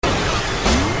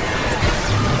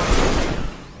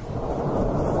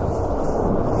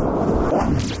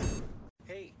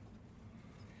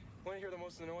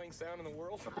best-selling sound in the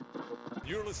world.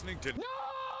 You're listening to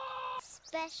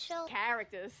Special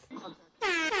characters.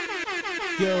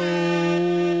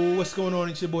 Yo, what's going on?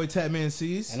 It's your boy Tatman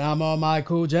C's. And I'm on my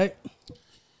Cool J.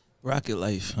 Rocket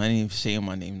Life. I ain't even saying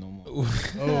my name no more.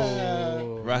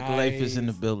 Oh, Rocket Life is in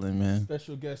the building, man.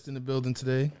 Special guest in the building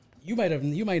today You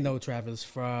might know Travis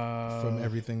from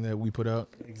everything that we put out.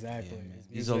 Exactly.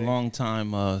 He's a long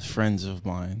time friends of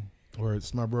mine. Or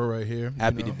it's my bro right here.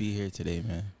 Happy to be here today,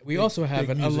 man. We also have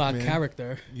big an music unlocked man.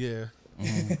 character. Yeah.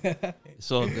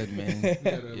 It's all good, man.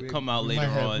 You come out later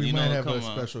on. We might have a come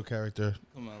out. special character,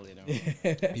 Come out later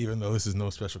on. even though this is no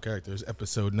special character. It's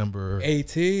episode number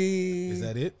 18. Is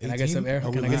that it? Can I get some air? Are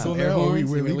we Can I get some legal air now? Are horns?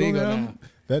 we We're legal legal now? now.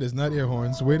 That is not air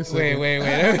horns. Wait a second. Wait.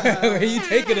 Where are you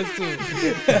taking us to?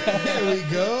 There we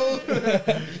go.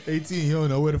 18. You don't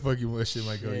know where the fuck your shit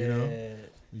might go.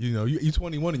 You know, you're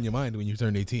 21 in your mind when you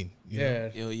turn 18. You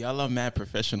know? Yo, y'all are mad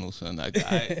professionals, son. The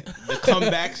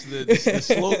comebacks, the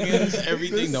slogans,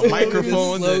 everything, the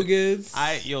microphones. Slogans.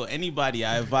 Anybody,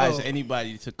 I advise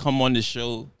anybody to come on the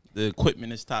show. The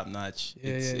equipment is top notch.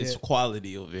 It's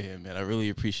quality over here, man. I really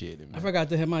appreciate it, man. I forgot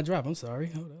to hit my drop. I'm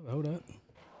sorry. Hold up.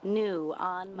 New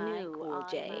on my Cool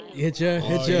J. Hit yours.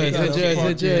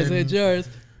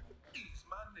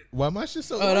 Why my shit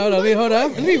so? Hold on. Hold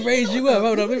up. Let me raise you up.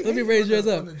 Hold on. Let me raise yours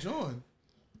up.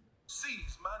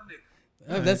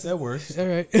 That works. All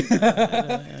right. What's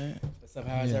up?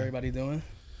 How's everybody doing?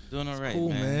 Doing all right, cool,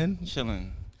 man.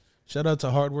 Chilling. Shout out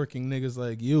to hardworking niggas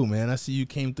like you, man. I see you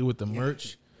came through with the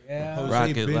merch. Yeah. Jose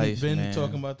Rocket Life, been man.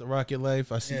 talking about the Rocket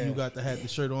Life. I see you got the hat, the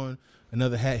shirt on.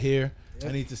 Another hat here.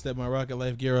 I need to step my Rocket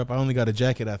Life gear up. I only got a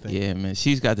jacket, I think. Yeah, man.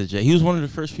 She's got the jacket. He was one of the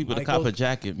first people to Michael cop a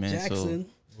jacket, man. Jackson.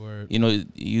 So, you know,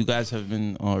 you guys have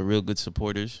been real good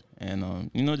supporters, and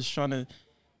just trying to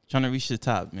reach the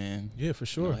top, man. Yeah, for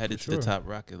sure. Headed to the top,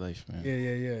 Rocket Life, man.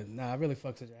 Yeah. Nah, I really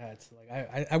fucks with your hats.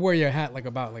 Like I wear your hat like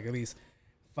about like at least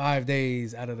 5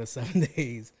 days out of the 7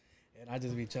 days, and I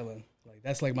just be chilling. Like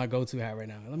that's like my go-to hat right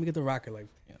now. Let me get the Rocket Life.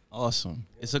 Yeah, awesome.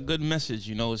 It's a good message,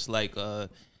 you know. It's like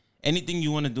anything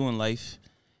you want to do in life,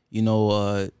 you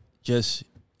know, just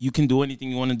you can do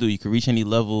anything you want to do. You can reach any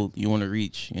level you want to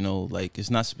reach, you know. Like it's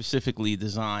not specifically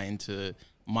designed to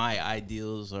my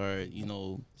ideals or, you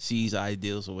know, C's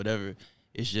ideals or whatever.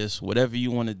 It's just whatever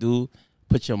you want to do,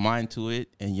 put your mind to it,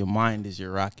 and your mind is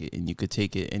your rocket, and you could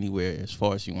take it anywhere as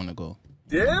far as you want to go.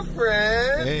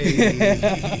 Different.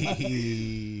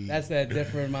 Hey. That's that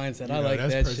different mindset. I like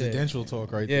that's that presidential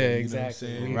talk right Yeah, there. exactly.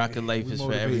 You know what I'm saying? Rocket Life We is for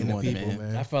motivating the everyone, people,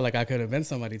 man. shit. I felt like I could have been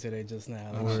somebody today just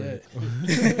now. Like, shit.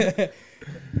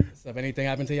 So, anything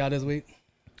happened to y'all this week?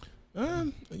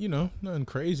 You know, nothing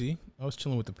crazy. I was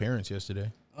chilling with the parents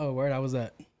yesterday. Oh, word. How was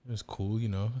that? It was cool, you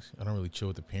know. I don't really chill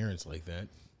with the parents like that.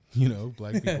 You know,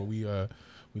 black people, we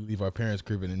leave our parents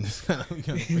cribbing and just kind of forget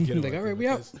about Like, all right, them. we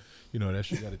out. That's- You know, that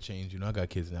shit got to change. You know, I got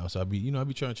kids now, so I be trying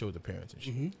to chill with the parents and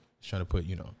shit. Just trying to put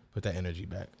that energy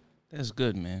back. That's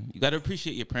good, man. You got to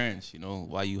appreciate your parents, you know,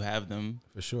 while you have them.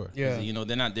 For sure. Yeah. You know,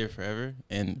 they're not there forever.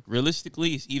 And realistically,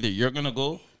 it's either you're going to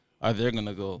go or they're going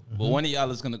to go. But one of y'all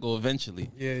is going to go eventually.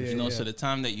 You know, so the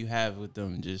time that you have with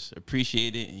them, just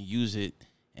appreciate it and use it.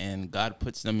 And God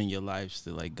puts them in your lives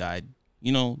to, like, guide,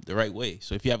 you know, the right way.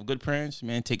 So if you have good parents,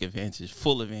 man, take advantage,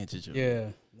 full advantage of it. Yeah.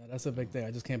 No, that's a big thing.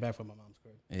 I just came back from my mom's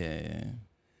crib. Yeah.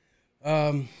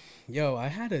 Yo, I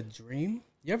had a dream.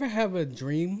 You ever have a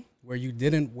dream where you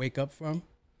didn't wake up from?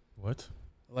 What?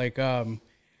 Like,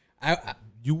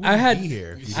 You wouldn't I had- be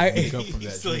here if you I- didn't wake up from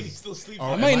that dream. still sleeping.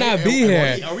 I might not be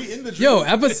here. Are we in the dream? Yo,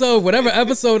 whatever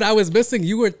episode I was missing,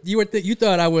 you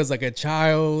thought I was like a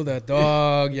child, a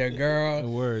dog, your girl.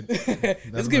 Word.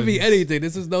 This could be anything.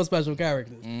 This is no special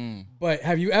characters. But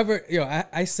have you ever,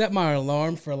 I set my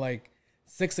alarm for like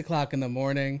 6 o'clock in the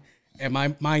morning, and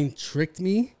my mind tricked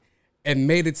me and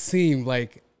made it seem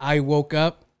like I woke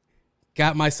up,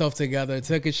 got myself together,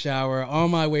 took a shower on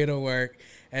my way to work,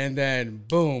 and then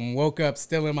boom, woke up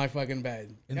still in my fucking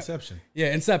bed. Inception.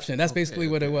 Yeah, Inception. That's basically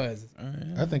what it was.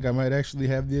 I think I might actually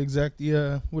have the exact,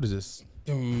 what is this?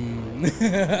 There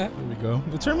we go.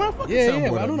 Turn my fucking Yeah,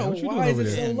 soundboard I up, don't man. know What you why doing is over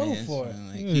it there? so low for it.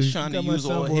 Like, Yeah, he's trying to got my use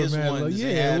all soundboard his mad ones. low. and Yeah,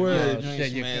 have word. your Oh,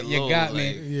 joints shit, mad you low, got me.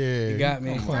 like- Yeah. You got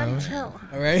me. Come on. chill.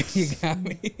 All right, you got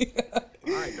me.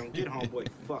 All right, don't get homeboy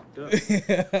fucked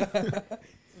up.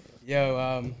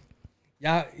 Yo,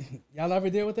 y'all ever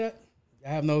deal with that?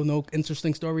 Y'all have no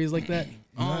interesting stories like that?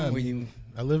 Where you,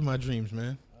 I live my dreams,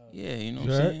 man. Yeah, you know what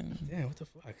You I'm alright? saying? damn, what the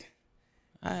fuck?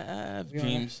 I have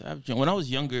dreams. When I was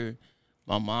younger,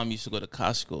 my mom used to go to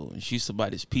Costco and she used to buy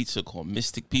this pizza called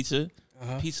Mystic Pizza.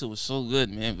 Pizza was so good,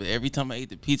 man. But every time I ate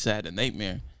the pizza, I had a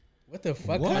nightmare. What the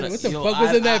fuck? What? What the Yo, fuck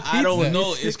was in that pizza? I don't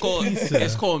know. Pizza.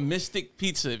 It's called Mystic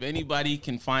Pizza. If anybody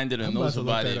can find it or I'm knows about to look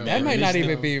about that it, up. That man, might not Mystic-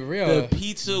 even be real. The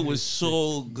pizza was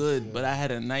so good, but I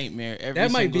had a nightmare every That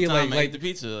might single be time I like ate the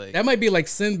pizza. Like, That might be like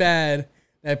Sinbad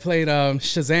that played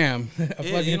Shazam. A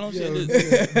yeah, you know what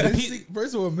I'm saying?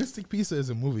 First of all, Mystic Pizza is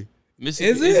a movie. Mystic,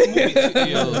 Is it's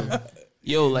a movie.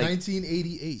 Yo, like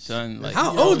 1988. son, like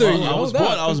How old are you? I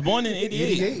was born in '88.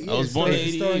 88. I was born in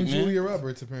Starring '88, man. Julia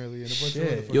Roberts apparently and a bunch of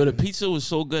other Yo, the fucking- pizza was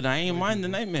so good. I ain't mind the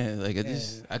nightmare. Like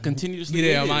I continuously. You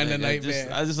didn't ate it. mind the Like, nightmare.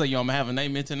 I was just like, yo, I'm gonna have a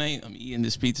nightmare tonight. I'm eating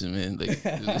this pizza, man. Like,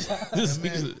 this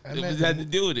pizza, I it meant- had to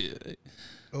do with it.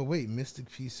 Oh wait, Mystic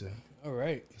Pizza, All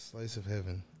right. a slice of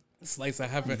heaven. Slice of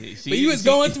heaven. Yeah, But you was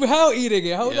going through hell eating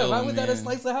it. Hold Yo, up. How was that a man.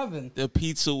 slice of heaven? The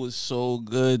pizza was so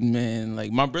good, man.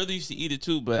 Like my brother used to eat it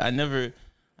too, but I never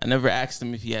asked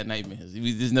him if he had nightmares.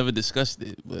 We just never discussed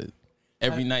it. But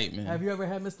every night, man. Have you ever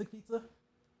had Mystic Pizza?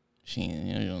 She ain't,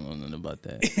 you don't know nothing about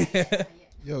that.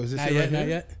 Yo, is this Not it yet, right not here?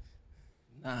 yet.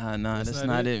 Nah, that's not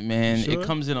not it? it, man. You sure? It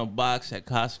comes in a box at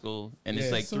Costco, and Yeah.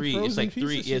 it's like Some three. It's frozen like piece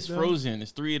three. of Yeah, it's shit, though. frozen.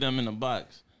 It's three of them in a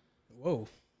box. Whoa.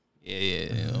 Yeah.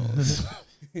 You know.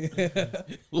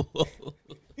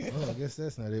 Oh, I guess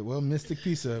that's not it. Well, Mystic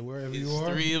Pizza, wherever you It's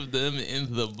are. three of them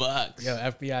in the box. Yo,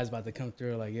 FBI's about to come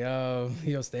through. Like, yo,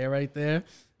 stay right there.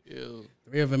 Yo.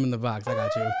 3 of them in the box. I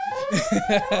got you.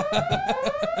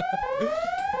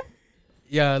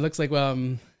 Yeah, it looks like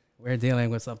we're dealing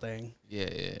with something.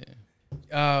 Yeah.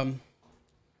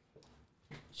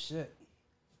 Shit.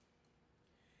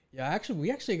 Yeah,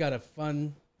 we actually got a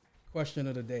fun question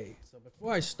of the day. So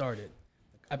before I started,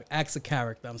 I asked a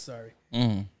character. I'm sorry.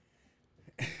 Mm.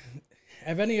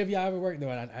 Have any of y'all ever worked? No,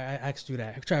 I asked you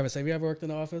that. Travis, have you ever worked in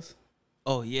the office?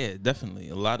 Oh yeah, definitely.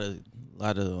 A lot of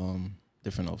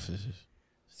different offices.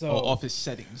 So Office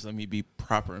settings. Let me be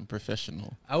proper and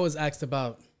professional. I was asked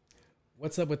about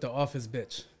what's up with the office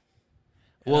bitch.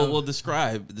 Well,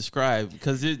 describe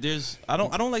because there's I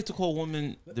don't like to call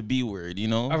women the B word. You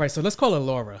know. All right, so let's call her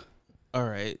Laura. All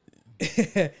right.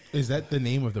 Is that the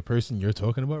name of the person you're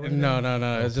talking about right now?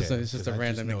 No. It's Okay, just 'cause a I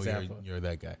random know example. You're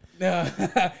that guy.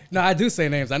 No, I do say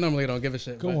names. I normally don't give a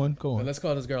shit. Go on. But let's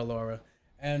call this girl Laura.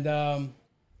 And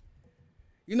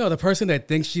you know the person that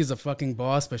thinks she's a fucking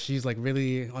boss, but she's like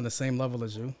really on the same level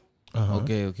as you. Uh-huh.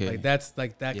 Okay. Like that's Yeah,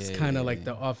 kind of yeah, like yeah.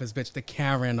 the office bitch, the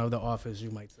Karen of the office, you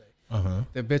might say. Uh-huh.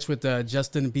 The bitch with the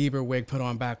Justin Bieber wig put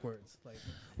on backwards. Like,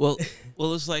 Well,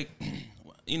 it's like,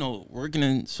 you know, working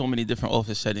in so many different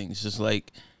office settings. Just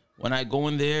like when I go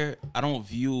in there, I don't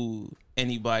view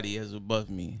anybody as above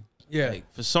me. yeah,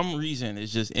 Like for some reason,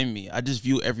 it's just in me. I just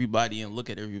view everybody and look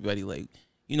at everybody like,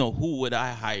 you know, who would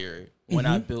I hire when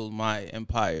I build my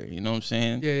empire? You know what I'm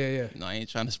saying? yeah. You know, I ain't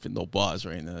trying to spit no bars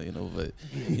right now, you know, but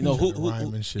you know who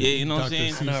Rhyme and shit. yeah, you know what I'm Dr.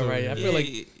 saying? Seuss. I know, right? I feel like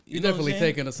you you're know what I'm definitely saying?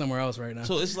 taking it somewhere else right now.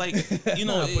 So it's like, you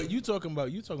know, Nah, but you talking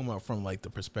about from like the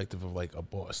perspective of like a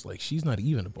boss. Like she's not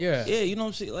even a boss. yeah, yeah, you know what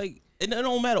I'm saying? Like, it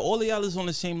don't matter. All of y'all is on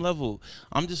the same level.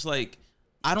 I'm just like,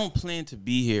 I don't plan to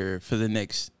be here for the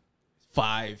next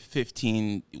 5,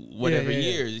 15, whatever Yeah.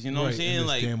 years. You know what I'm Right, in saying? this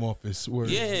Like, damn office. Word.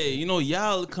 yeah, you know,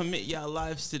 y'all commit y'all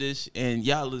lives to this, and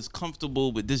y'all is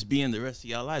comfortable with this being the rest of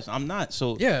y'all lives. I'm not.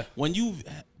 So Yeah. when you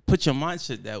put your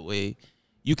mindset that way,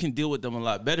 you can deal with them a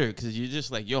lot better because you're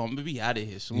just like, yo, I'm gonna be out of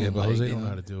here soon. Yeah, but like, Jose you don't know know,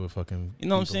 how to deal with fucking. you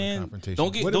know what I'm people in saying? confrontation. Don't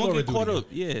What get did don't Laura get do caught to you? up.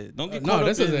 Yeah, don't get caught no, up.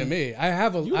 this in, isn't me. I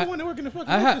have a. You the I- one that work in the fucking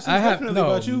I have. office. I It's have definitely no.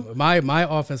 about you. My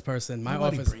office person. My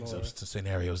Nobody office brings Laura. up to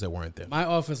scenarios that weren't them. My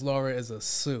office Laura is a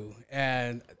Sue,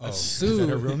 and a is Sue. that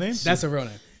her real name? That's her real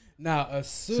name. Now a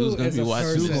Sue Sue's gonna is be a watching.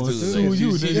 person. gonna Sue, sue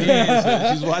you, she's,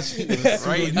 nigga. she's watching this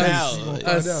right now. Like, A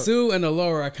Find out. Sue and a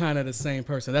Laura are kind of the same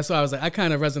person. That's why I was like, I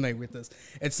kind of resonate with this.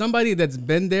 It's somebody that's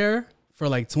been there for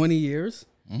like 20 years,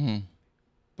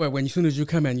 but as soon as you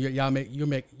come in,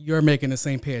 you're making the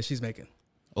same pay as she's making,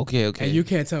 okay. and you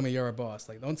can't tell me you're a boss.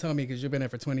 Like, don't tell me because you've been there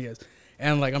for 20 years,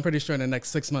 and like I'm pretty sure in the next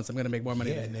 6 months I'm gonna make more money.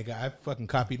 Yeah, than you. nigga, I fucking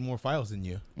copied more files than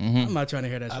you. I'm not trying to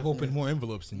hear that. I've shit. opened more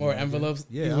envelopes than More you. nigga. envelopes.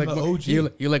 Yeah, you I'm like an more, OG.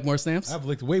 You like more stamps? I've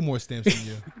licked way more stamps than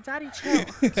you. Daddy, chill.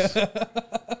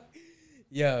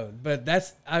 Yeah, but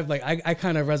I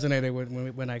kind of resonated with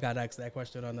when I got asked that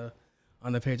question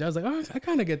on the page. I was like, oh, I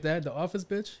kind of get that. The office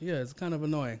bitch. Yeah, it's kind of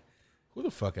annoying. Who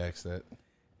the fuck asked that?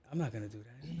 I'm not gonna do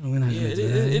that. We're not Yeah, gonna do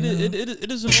that. it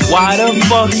is. Why the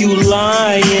fuck you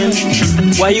lying?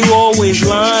 Why you always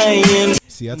lying?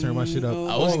 See, I turned my shit up. I was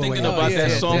all the thinking way up. about yeah,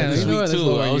 that song damn, this you know week that's too.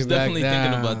 lower I was you back definitely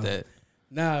thinking down. about that.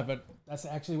 Nah, but that's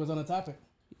actually what's on the topic.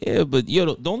 Yeah, but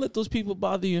don't let those people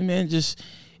bother you, man. Just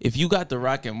if you got the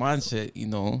rocket mindset, you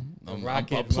know, I'm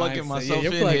plugging mindset. myself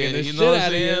You're in plugging here. the You shit know what I'm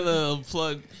outta here. saying?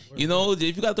 Plug. You know, if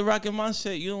you got the rocket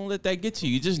mindset, you don't let that get to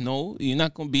you. You just know you're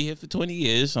not gonna be here for 20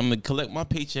 years. I'm gonna collect my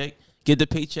paycheck, get the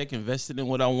paycheck invested in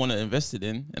what I want to invest it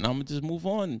in, and I'm gonna just move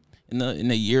on in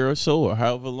a year or so, or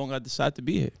however long I decide to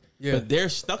be here. Yeah. But they're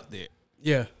stuck there.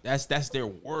 Yeah. That's their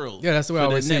world. Yeah, that's the way I for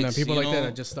always say that. next, People you like that know?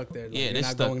 are just stuck there. Like, Yeah, they're they're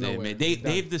not stuck going there, nowhere. man. They're done.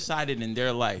 They've decided in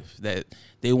their life that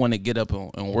they want to get up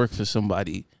and work for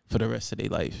somebody for the rest of their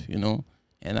life, you know?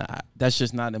 And that's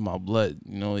just not in my blood,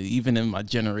 you know? Even in my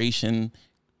generation,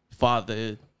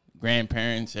 father,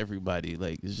 grandparents, everybody,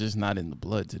 like, it's just not in the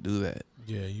blood to do that.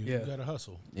 Yeah, you gotta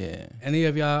hustle. Yeah. Any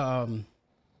of y'all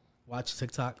watch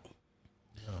TikTok?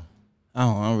 I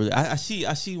don't really. I see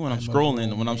when I'm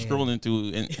scrolling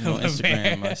through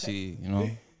Instagram. I see, you know.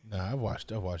 Nah, I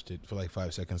watched it for like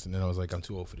 5 seconds, and then I was like, I'm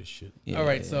too old for this shit. Yeah, All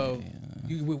right, so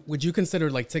would you consider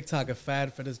like TikTok a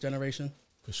fad for this generation?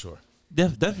 For sure.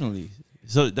 Definitely.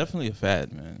 So definitely a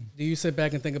fad, man. Do you sit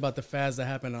back and think about the fads that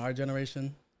happened in our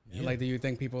generation? Yeah. Like, do you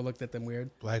think people looked at them weird?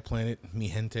 Black Planet, Mi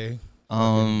Gente,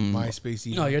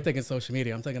 MySpace. No, you're thinking social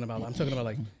media. I'm talking about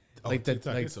like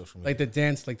TikTok is social media.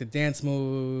 like the dance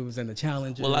moves and the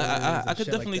challenges. Well, I could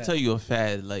definitely tell you a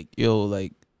fad, like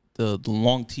like the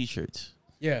long T-shirts.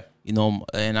 Yeah. You know,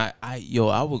 and I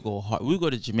would go hard. We go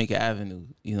to Jamaica Avenue.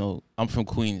 You know, I'm from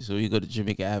Queens, so we go to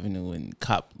Jamaica Avenue and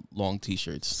cop long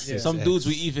T-shirts. Yeah. Some dudes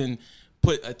we even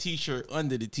put a T-shirt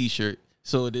under the T-shirt,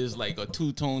 so there's like a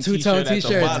two-tone T-shirt at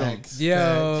the bottom.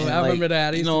 Yo, And I like, remember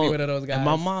that. I used to be one of those guys. And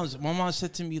my mom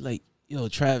said to me like, "Yo,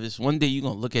 Travis, one day you're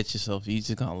gonna look at yourself and you're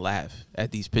just gonna laugh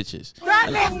at these pictures."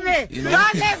 Don't lift me! You know?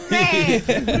 Don't lift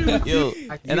me! Yo,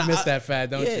 You miss that fad,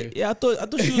 don't you? Yeah, I thought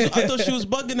she was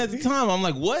bugging at the time. I'm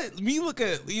like, what? Me look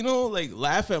at like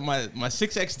laugh at my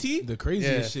 6XT. The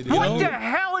craziest shit is, What the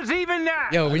hell is even that?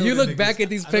 Yo, when you look back at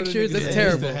these pictures, it's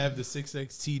terrible. To have the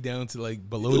 6XT down to like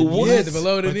below the What? knees. Yeah, the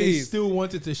below the but they knees. still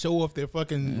wanted to show off their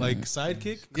fucking like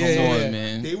sidekick. Come Yeah, on, yeah.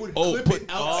 man. They would Oh, clip put- it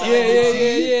outside.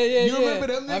 Yeah. You remember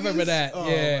them? I remember niggas? that. Oh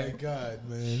Yeah. my god,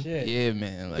 man. Shit. Yeah,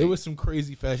 man. Like, It was some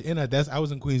crazy fashion, and I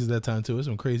was in Queens at that time too. It was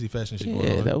some crazy fashion shit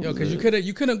going on. that was Yo, because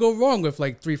you couldn't go wrong with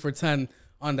like 3 for $10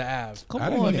 on the Ave. Come I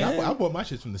on, didn't- man. I bought my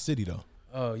shit from the city though.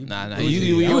 Oh, you Nah, bougie.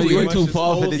 you went too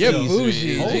far for the You're T's,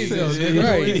 bougie. man. Jesus nigga.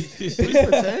 Christ. 3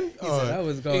 for 10? He said, I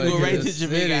was You going go right the to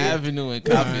Jamaica city. Avenue and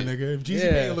Nah, cop it. nigga. If Jeezy Yeah.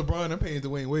 paying LeBron, I'm paying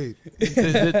Dwayne Wade.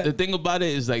 The thing about it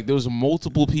is like there was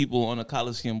multiple people on the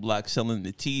Coliseum block selling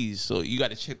the teas, so you got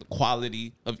to check the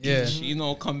quality of Yeah. each. You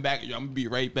know, come back. I'm gonna be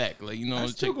right back. Like I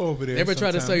still check. go over there. They ever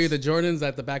try to sell you sometimes. the Jordans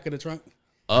at the back of the trunk?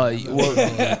 Well,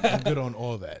 I'm good on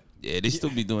all that. yeah, they still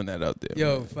be doing that out there.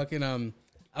 Yo, man. fucking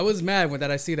I was mad when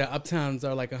that I see that Uptowns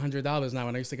are like $100 now,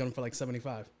 and I used to get them for like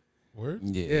 $75. Word?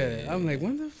 Yeah, I'm like,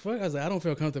 what the fuck? I was like, I don't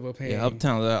feel comfortable paying. Yeah,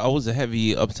 Uptown. I was a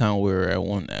heavy Uptown wearer at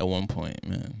one point,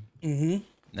 man. Mm-hmm.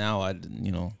 Now I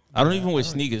don't even wear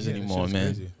sneakers Yeah, that anymore, shit's man.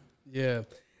 crazy. Yeah,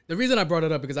 the reason I brought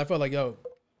it up because I felt like, yo,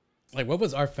 like what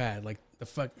was our fad? Like the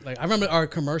fuck? Like I remember our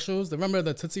commercials. Remember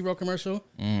the Tootsie Roll commercial?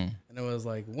 And it was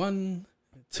like 1,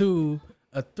 2,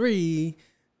 a 3,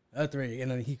 a 3, and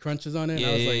then he crunches on it. And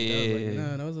I was like,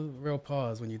 no, that was a real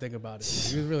pause when you think about it.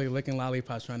 He was really licking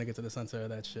lollipops trying to get to the center of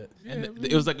that shit. And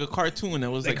it was like a cartoon. It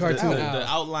was like cartoon the out.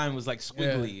 outline was like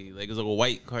squiggly, like it was like a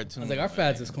white cartoon. I was like, our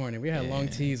fads is corny. We had long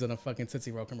tees on a fucking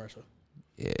Tootsie Roll commercial.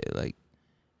 Yeah, like,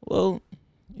 well,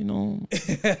 you know,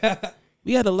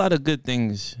 we had a lot of good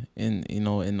things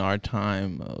in our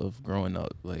time of growing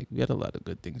up. Like, we had a lot of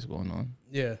good things going on.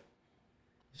 Yeah.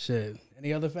 Shit.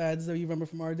 Any other fads that you remember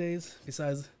from our days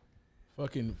besides?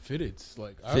 Fucking fitteds.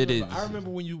 Like Fitteds. I remember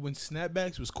when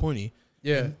snapbacks was corny.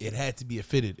 Yeah. It had to be a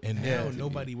fitted, and Yeah. now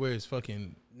nobody wears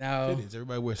fucking Now, fitteds.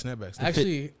 Everybody wears snapbacks. I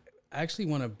actually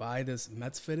want to buy this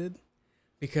Mets fitted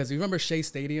because you remember Shea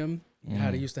Stadium?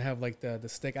 How they used to have like the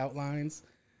stick outlines,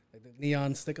 like the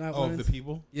neon stick Oh, outlines. of the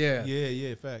people. Yeah.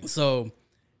 Yeah. Facts. So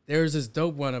there's this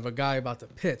dope one of a guy about to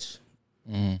pitch.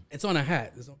 It's on a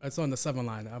hat. It's on the 7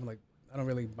 line. I'm like, I don't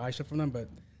really buy shit from them, but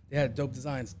they had dope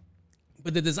designs.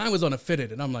 But the design was on a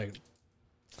fitted, and I'm like,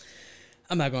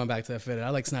 I'm not going back to a fitted. I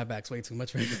like snapbacks way too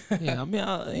much right now.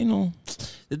 Yeah, I mean,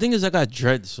 the thing is, I got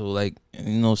dreads, so like,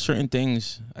 certain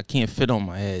things I can't fit on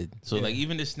my head. So like,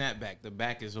 even the snapback, the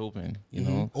back is open. You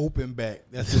know, Open back.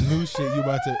 That's the new shit you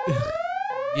about to.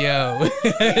 Yo,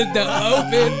 the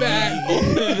open back.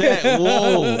 open back.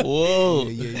 Whoa,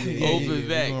 Yeah. open We gonna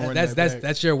back. run that back.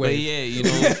 That's your But way. yeah, You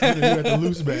got the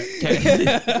loose back.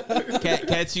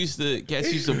 Cats used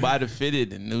to buy the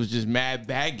fitted, and it was just mad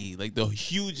baggy, like the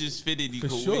hugest fitted you For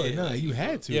could sure, wear. no, Like, you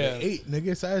had to. Yeah. The 8,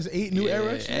 nigga, size 8, new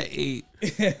era. at Shit. 8.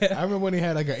 I remember when he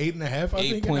had like an 8.5. I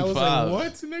think, and I was 8.5. like,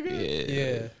 what, nigga?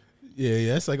 Yeah.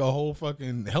 Yeah, that's like a whole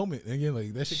fucking helmet, nigga.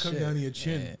 Like that shit come down to your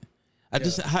chin. Yeah. I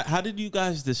just how did you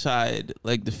guys decide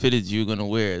like the fitteds you were gonna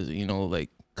wear? You know, like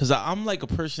because I'm like a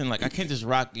person like I can't just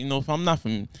rock. You know, if I'm not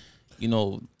from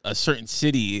a certain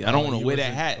city, I don't want to wear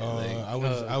that hat. Like,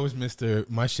 I was Mr.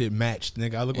 My shit matched,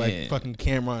 nigga. I look like Yeah. fucking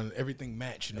Cameron. Everything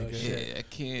matched, nigga. yeah, I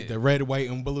can't. The red, white,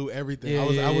 and blue, everything. Yeah,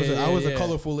 I was a yeah.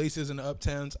 colorful laces in the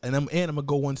uptowns, and I'm gonna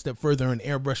go one step further and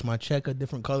airbrush my check a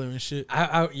different color and shit.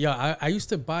 I used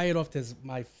to buy it off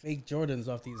my fake Jordans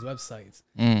off these websites.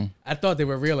 Mm. I thought they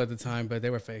were real at the time, but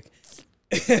they were fake.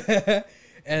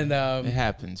 And It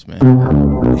happens, man.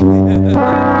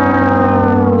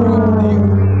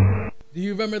 do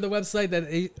you remember the website that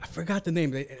I forgot the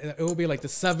name? It would be like the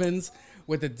 7s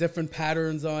with the different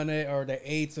patterns on it, or the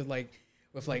 8s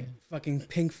with like fucking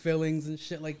pink fillings and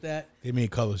shit like that. They made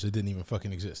colors that didn't even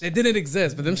fucking exist. It didn't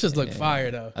exist, but them shits look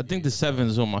fire though. I think the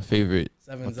 7s are my favorite.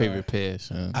 Sevens my favorite are. pairs.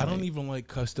 I don't even like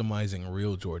customizing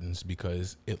real Jordans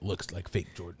because it looks like fake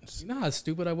Jordans. You know how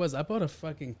stupid I was? I bought a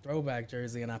fucking throwback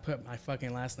jersey and I put my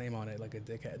fucking last name on it like a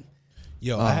dickhead.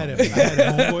 Yo, I had a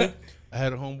homeboy. I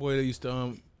had a homeboy that used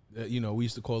to we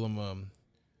used to call him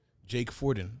Jake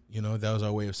Forden. You know, that was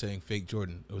our way of saying fake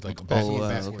Jordan. It was like a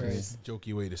backwards, okay.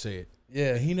 jokey way to say it.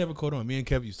 Yeah. And he never caught on. Me and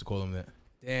Kev used to call him that.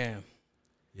 Damn.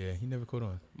 Yeah, he never caught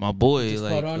on. My boy, Just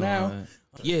like, caught on now.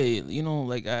 yeah,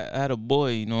 like I had a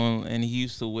boy, and he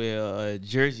used to wear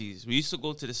jerseys. We used to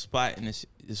go to the spot, and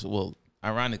this well,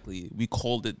 ironically, we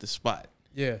called it the spot.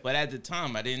 Yeah. But at the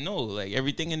time, I didn't know, like,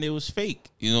 everything in there was fake.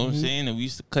 You know what Mm-hmm. I'm saying? And we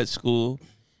used to cut school,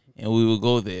 and we would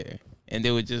go there, and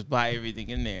they would just buy everything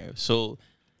in there. So,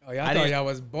 Oh, y'all I thought didn't- y'all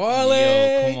was balling.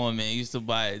 yo, come on, man. They used to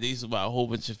buy a whole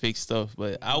bunch of fake stuff,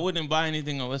 but I wouldn't buy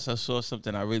anything unless I saw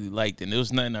something I really liked, and there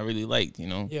was nothing I really liked, you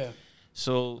know? Yeah.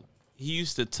 So he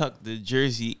used to tuck the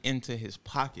jersey into his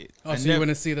pocket. Oh, so you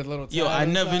wouldn't see the little Yo, tab I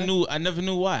never inside?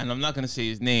 knew why, and I'm not gonna say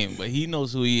his name, but he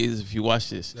knows who he is if you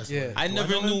watch this. Yeah. I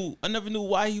never knew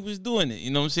why he was doing it. You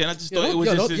know what I'm saying? I just Yo, thought it was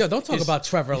just don't talk his- about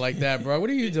Trevor like that, bro.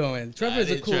 What are you doing? Trevor's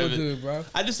a cool Trevor. dude, bro.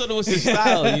 I just thought it was his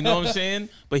style. You know what I'm saying?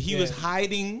 But he was Yeah.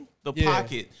 hiding the Yeah.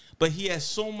 pocket. But he has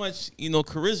so much,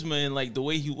 charisma and like the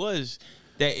way he was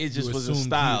that it just was a assumed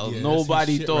style. yeah, that's his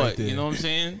Nobody shit thought. right there. You know what I'm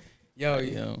saying? Yo,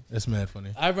 You know. That's mad funny.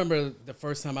 I remember the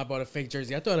first time I bought a fake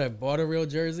jersey. I thought I bought a real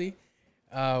jersey.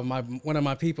 One of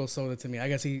my people sold it to me. I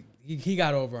guess he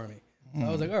got over on me. So I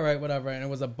was like, all right, whatever. And it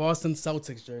was a Boston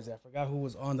Celtics jersey. I forgot who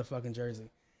was on the fucking jersey.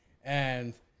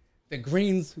 And the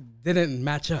greens didn't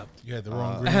match up. You had the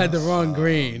wrong I green. had the wrong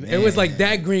green. It was like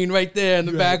that green right there in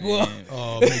the back wall.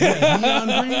 Oh, man, you had neon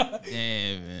green?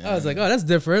 Yeah, man. I was like, oh, that's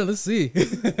different. Let's see.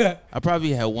 I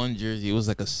probably had one jersey. It was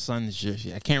like a Suns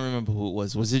jersey. I can't remember who it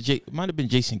was. Was it It might have been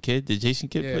Jason Kidd. Did Jason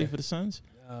Kidd Yeah. play for the Suns?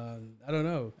 I don't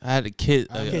know. I had a kid.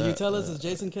 Can you tell us, has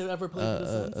Jason Kidd ever played for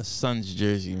the a Suns? Suns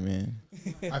jersey, man?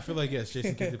 I feel like, yes,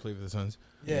 Jason Kidd did play for the Suns.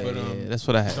 Yeah. But, Yeah, that's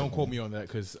what I had. don't quote me on that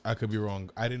because I could be wrong.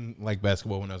 I didn't like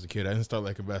basketball when I was a kid. I didn't start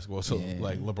liking basketball till Yeah.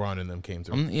 like LeBron and them came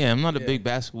through. I'm not a Yeah. big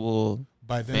basketball.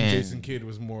 By then, fan. Jason Kidd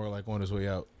was more like on his way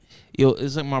out. Yo,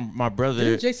 it's like my brother.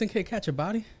 Didn't Jason Kidd catch a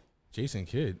body? Jason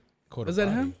Kidd caught Was a that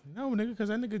body. him? No, nigga, because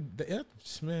that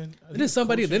nigga, man.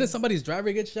 Didn't somebody's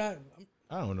driver get shot?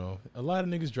 I don't know. A lot of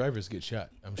niggas drivers get shot.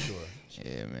 I'm sure.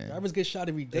 Yeah, man. Drivers get shot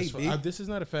every day, That's B. this is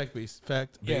not a fact-based.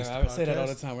 Yeah, I would say that all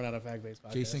the time. We're not a fact-based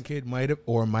podcast. Jason Kidd might have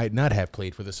or might not have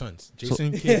played for the Suns.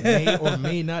 Jason Kidd may or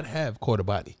may not have caught a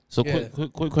body. So Yeah.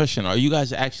 quick question: are you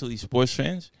guys actually sports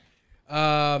fans?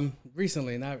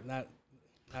 Recently, not.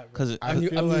 Because I I'm new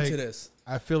feel like- to this.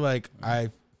 I feel like I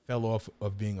fell off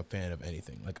of being a fan of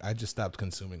anything. Like I just stopped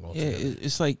consuming yeah, altogether.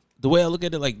 it's like the way I look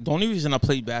at it. Like the only reason I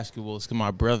played basketball is because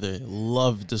my brother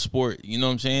loved the sport. You know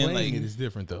what I'm saying? Playing Like, it is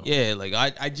different though. yeah, like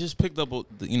I just picked up. I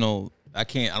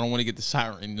don't want to get the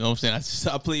siren. You know what I'm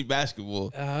saying? I played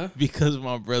basketball because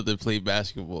my brother played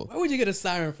basketball. Why would you get a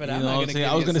siren for that? You I'm know not what I'm gonna saying?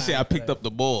 give I was you a gonna say I siren for picked that. up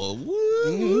the ball.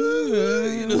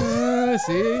 You know,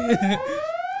 See,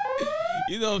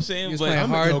 you know what I'm saying? was But playing I'm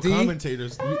hard. Yo, D?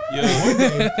 commentators. One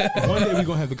day we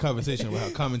gonna have the conversation about how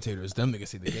commentators, them niggas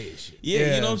say the gayest shit. Yeah,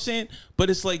 Yeah. you know what I'm saying? But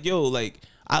it's like, yo, like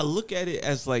I look at it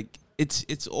as like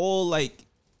it's all like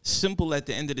simple at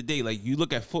the end of the day. Like you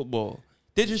look at football,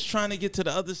 they're just trying to get to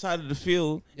the other side of the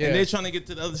field, Yeah. and they're trying to get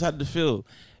to the other side of the field.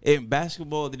 in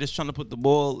basketball, they're just trying to put the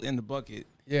ball in the bucket.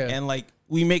 Yeah. And like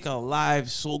we make our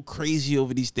lives so crazy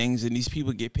over these things, and these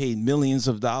people get paid millions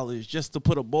of dollars just to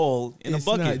put a ball in It's a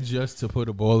bucket. not just to put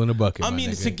a ball in a bucket. I my mean,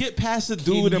 nigga. to get past the Can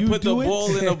dude and you put the do it?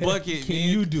 ball in a bucket. Can man.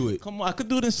 you do it? Come on, I could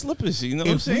do it in slippers. You know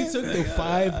what I'm If we saying? took the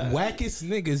 5 wackest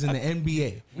niggas in the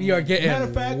NBA, We are getting matter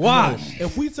of fact, washed. no,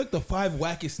 if we took the 5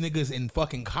 wackest niggas in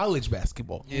fucking college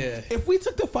basketball, Yeah. If we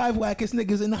took the 5 wackest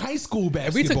niggas in high school If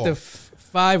basketball, we took the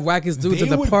 5 wackest dudes They in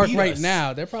the would park beat right us.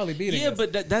 now, they're probably beating Yeah, us.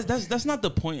 but that's not the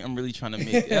point I'm really trying to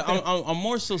make. I'm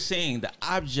more so saying the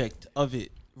object of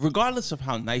it, regardless of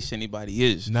how nice anybody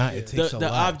is. it takes a the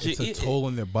lot. object- It's a toll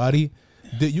on their body.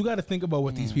 You got to think about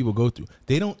what these people go through.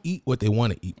 They don't eat what they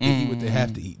want to eat. They eat what they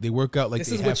have to eat. They work out like This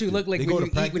they is have what you to. look like They when go to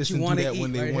you eat what practice you and do wanna that when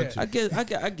eat they right want here. to.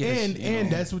 I guess. And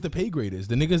that's what the pay grade is.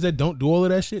 The niggas that don't do all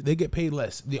of that shit, they get paid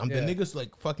less. The Yeah. niggas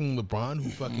like fucking LeBron, who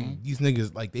fucking these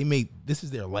niggas like they made this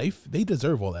is their life. They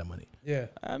deserve all that money. yeah.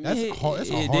 I mean, That's hard- that's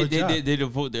a hard job. They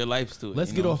devote their lives to it.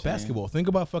 Let's you get know off what I'm saying? basketball. Think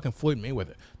about fucking Floyd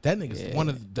Mayweather. That nigga's Yeah. one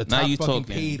of the Now top you fucking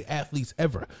talking. paid athletes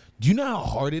ever. Do you know how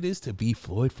hard it is to be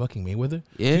Floyd fucking Mayweather?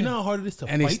 Do Yeah. you know how hard it is to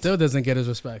And fight? he still doesn't get his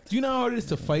respect. Do you know how hard it is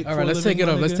to fight? All for right, a let's living, take it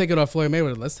my off. Let's nigga? take it off Floyd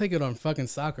Mayweather. Let's take it on fucking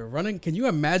soccer. Running. Can you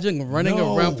imagine running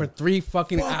No. around for 3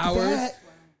 fucking Fuck hours? that.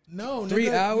 No, 3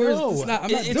 nigga, hours? No. It's not-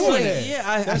 I'm not It's doing like, it.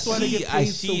 yeah, That's why they get paid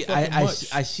so fucking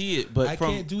much. I see it, but I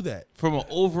from can't do that. from an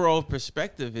overall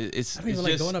perspective, it's I don't even it's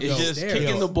like just going up it's those just stairs. kicking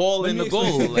Yo, the ball let in me the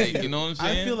goal, explain. like you know what I'm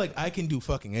saying. I feel like I can do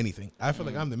fucking anything. I feel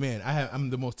like I'm the man. I'm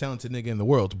the most talented nigga in the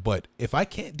world. But if I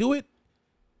can't do it,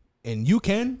 and you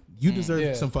can, you deserve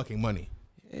Yeah. some fucking money.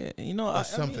 Yeah, you know, I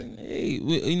something. mean, hey,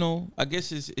 you know, I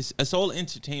guess it's all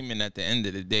entertainment at the end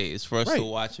of the day. It's for us to Right.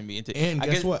 watch and be entertained.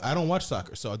 And guess what? I don't watch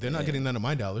soccer, so they're not getting none of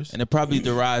my dollars. And it probably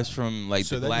derives from like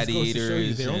So the that just goes to show you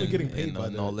gladiators. they're only and- getting paid and, by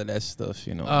and the- all of that stuff.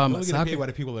 You know, only getting paid by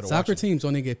the people that are soccer watching. teams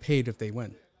only get paid if they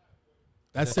win.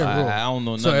 That's their rule. I don't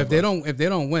know. So nothing if they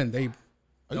about- don't win, they Are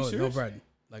you no serious? bread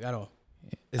like at all.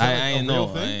 Is I that like ain't a real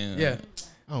know. thing? I ain't- Yeah.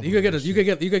 I don't You could believe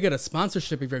get that you could get a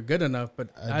sponsorship if you're good enough, but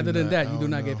I other do than not- that, I you do don't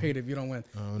not get know. paid if you don't win.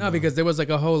 don't No, know. because there was like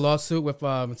a whole lawsuit with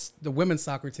the women's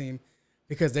soccer team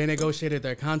because they negotiated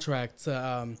their contract.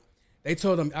 They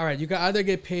told them, all right, you can either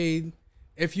get paid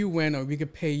if you win, or we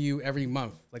could pay you every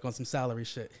month, like on some salary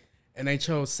shit. And they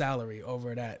chose salary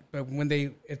over that. But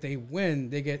if they win,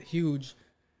 they get huge.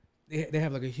 They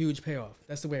have like a huge payoff.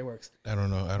 That's the way it works. I don't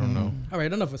know. I don't know. All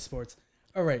right, enough of sports.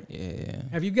 All right. Yeah.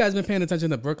 Have you guys been paying attention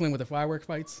to Brooklyn with the firework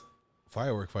fights?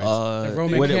 Firework fights. The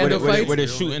Roman where candle fights? they're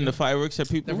shooting the fireworks at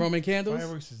people. The Roman candles?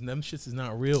 Fireworks is them shits is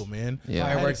not real, man. Yeah. I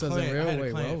had a Fireworks isn't client- real? I had a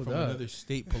Wait, client whoa, from duh. another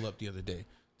state pull up the other day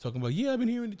talking about, yeah, I've been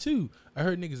hearing it too. I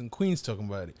heard niggas in Queens talking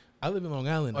about it. I live in Long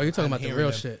Island. Oh, you're talking I'm about the hearing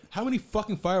real them. shit. How many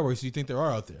fucking fireworks do you think there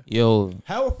are out there? Yo,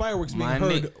 How are fireworks being My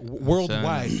heard na-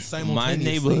 worldwide son, simultaneously? my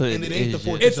neighborhood and it ain't the is 4th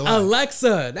just- of It's July.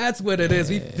 Alexa. That's what it is.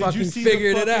 We Did fucking you see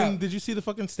figured the it fucking, out. Did you see the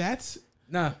fucking stats?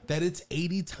 Nah. That it's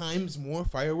 80 times more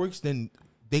fireworks than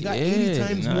they got Yeah, 80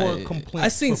 times nah, more it- complaints I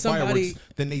seen for somebody-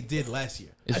 fireworks than they did last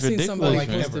year. it's I seen ridiculous. somebody like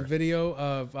post ever. a video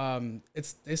of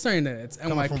it's starting to it's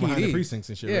Coming from behind the NYPD. precincts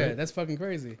and shit, Yeah, right? that's fucking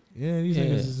crazy. Yeah, these Yeah.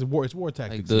 niggas is war. It's war Like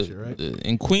tactics and shit, right?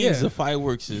 in Queens, Yeah. the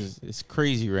fireworks is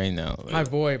crazy right now. Like, My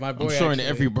boy. I'm sure in actually-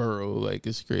 every borough, like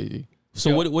it's crazy. So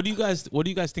Yo. what do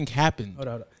you guys think happened? Hold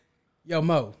on. Yo,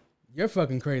 Mo, you're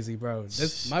fucking crazy, bro.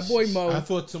 My boy Mo. I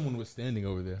thought someone was standing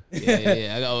over there.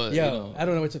 Yeah, I got. Yo, you know, I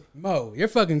don't know what you Mo, you're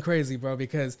fucking crazy, bro,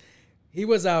 because he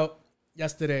was out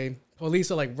yesterday.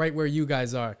 Police are like right where you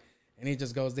guys are. And he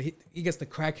just goes, he gets the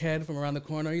crackhead from around the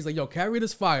corner. He's like, yo, carry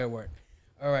this firework.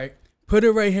 All right. Put it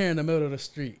right here in the middle of the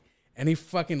street. And he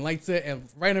fucking lights it and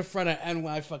right in front of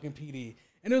NY fucking PD.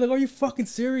 And they're like, are you fucking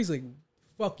serious? Like,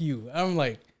 fuck you. I'm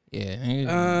like,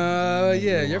 yeah.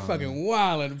 yeah, you're fucking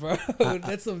wildin', bro.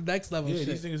 That's some next level Yeah, shit.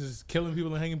 these niggas is killing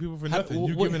people and hanging people for nothing.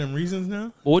 You what- giving them reasons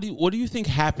now? What do you think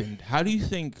happened? How do you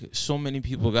think so many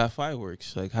people got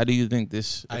fireworks? Like, how do you think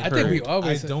this? I think we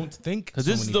always- I don't think because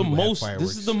so this is many the people have most. This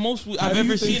fireworks. is the most How I've do you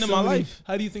ever think seen in so my many- life.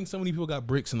 How do you think so many people got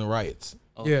bricks in the riots?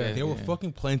 Yeah. They were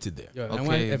fucking planted there. Yo,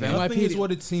 Okay, if man. Nothing is NYPD,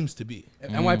 what it seems to be.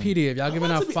 if NYPD, if y'all giving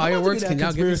I'm out about to be fireworks, that can y'all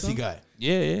give me conspiracy some? guy?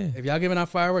 Yeah. If y'all giving out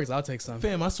fireworks, I'll take some.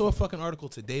 Fam, I saw a fucking article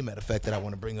today, matter of fact, that I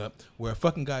want to bring up, where a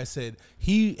fucking guy said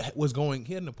he had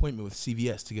an appointment with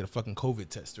CVS to get a fucking COVID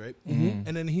test, right? Mm-hmm.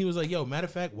 And then he was like, yo, matter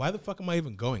of fact, why the fuck am I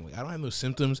even going? Like, I don't have no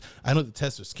symptoms. I know the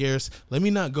tests are scarce. Let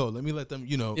me not go. Let me let them,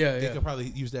 they could probably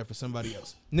use that for somebody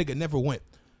else. Nigga never went.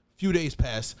 Few days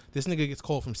pass. This nigga gets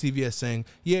called from CVS saying,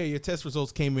 yeah, your test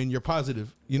results came in. You're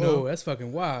positive. Whoa, that's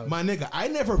fucking wild. My nigga, I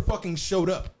never fucking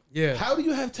showed up. Yeah. How do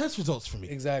you have test results for me?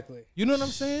 Exactly. You know what I'm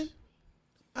saying?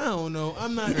 I don't know.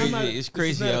 I'm not. It's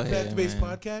crazy this is not out a here, fact-based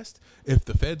man. podcast. If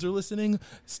the feds are listening,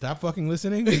 stop fucking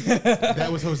listening. That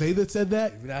was Jose that said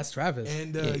that. That's Travis.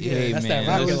 And Hey, that's man,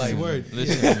 that rocket listen, life word.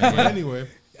 Listen, But man. anyway,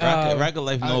 Rocket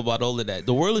Life know about all of that.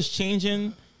 The world is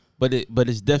changing, but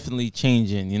it's definitely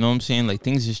changing. You know what I'm saying? Like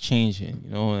things is changing.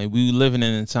 You know, and we living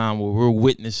in a time where we're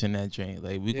witnessing that drain.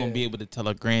 Like we're gonna be able to tell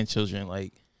our grandchildren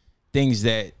like things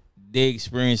that they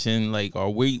experiencing, like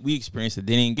or we experienced that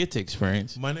they didn't get to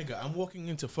experience. my nigga, I'm walking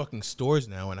into fucking stores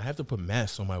now, and I have to put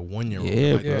masks on my 1-year-old,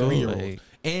 Yeah, my bro, 3-year-old. like-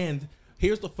 And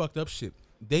here's the fucked up shit.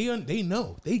 They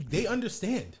know. They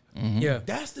understand. Yeah.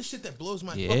 That's the shit that blows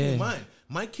my Yeah. fucking mind.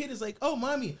 My kid is like, "Oh,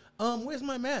 mommy, where's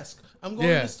my mask? I'm going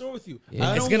Yeah. to the store with you." Yeah.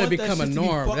 I It's don't gonna want that become a shit to be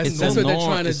norm. fucking That's a what they're norm.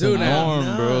 trying to It's do a now.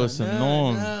 norm, bro. It's a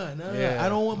norm. Nah. Yeah. I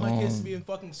don't want my kids to be in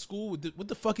fucking school. What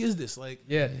the fuck is this? Like,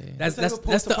 Yeah, that's What type of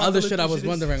that's the other shit I was post-apocalyptic shit is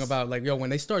wondering this? about. Like, yo,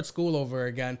 when they start school over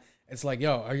again, it's like,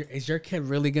 yo, is your kid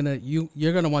really gonna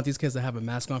you're gonna want these kids to have a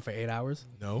mask on for 8 hours?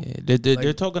 no. Yeah,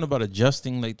 they're talking about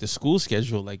adjusting like the school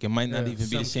schedule. Like it might not even be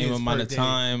Some the same kids amount per of day.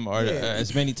 time or Yeah.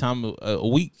 as many time a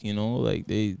week. You know, like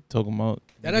they talking about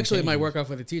That actually might work out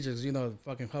for the teachers. You know,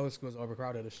 fucking public schools are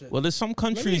overcrowded as shit. Well, there's some Let me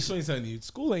countries. explain something to you.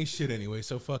 School ain't shit anyway,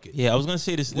 so fuck it. Yeah, I was gonna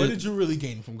say this. What did you really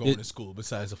gain from going to school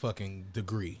besides a fucking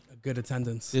degree Good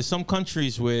attendance. There's some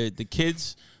countries where the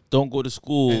kids don't go to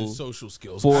school. and social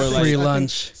skills? For, I think- like- Free I think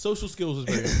lunch. Social skills is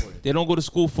very important. They don't go to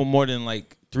school for more than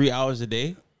like 3 hours a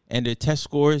day, and their test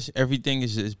scores, everything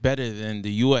is better than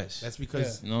the U.S. That's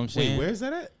because You know what I'm saying? Wait, where's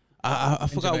that at? I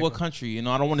forgot what Jamaica. country. You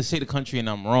know, I don't want to say the country and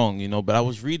I'm wrong. You know, but I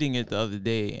was reading it the other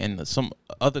day, and some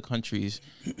other countries,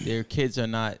 their kids are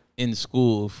not in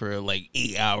school for like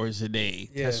 8 hours a day.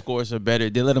 Yeah. Test scores are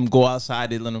better. They let them go outside.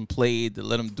 They let them play. They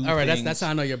let them do. All right, things. that's how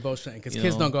I know you're bullshitting because You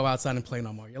kids know? don't go outside and play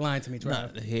no more. You're lying to me, Nah,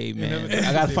 Trav. hey never man, did.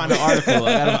 I gotta find the article.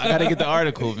 I gotta get the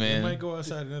article, They might man. go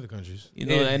outside in other countries. You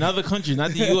know, in other countries,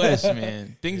 not the U.S.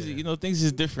 Man, things you know, things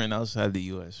is different outside the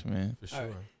U.S. Man. For sure. All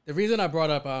right. The reason I brought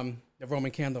up the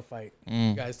Roman candle fight,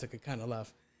 you guys took it kind of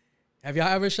left. Have y'all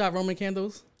ever shot Roman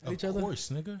candles at each Of other? course,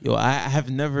 nigga. Yo, I have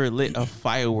never lit a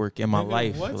firework in my Nigga,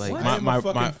 life. what? Like I am a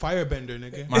fucking my firebender,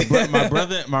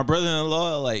 nigga. my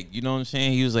brother-in-law, like, you know what I'm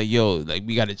saying? He was like, yo, like,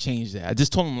 we got to change that. I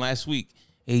just told him last week.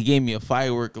 He gave me a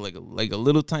firework, like a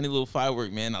little tiny little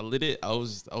firework, man. I lit it. I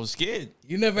was scared.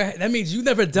 You never. That means you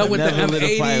never dealt with the never lit a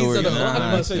M80s or firework, the nah.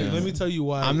 Blockbusters. Let me tell you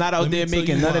why. I'm not out let me there tell you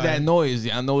making none of why. that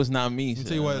noise. I know it's not me. Let me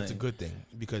tell you why that's a good thing.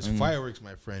 Because fireworks,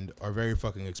 my friend, are very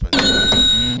fucking expensive.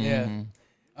 Yeah.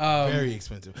 Very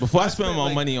expensive. Before I spend my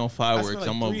like- money on I fireworks, spent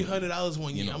I'm like a $300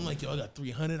 one year. I'm like, yo, I got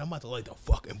 $300. I'm about to light the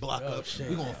fucking block up.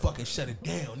 We gonna fucking shut it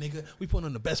down, nigga. We put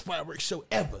on the best fireworks show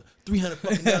ever. $300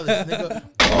 fucking dollars, nigga.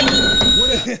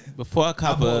 What up? before I I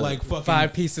cop bought a like fucking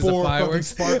 5 pieces of 4 fucking fireworks.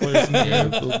 sparklers,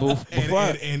 nigga. before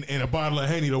I- And a bottle of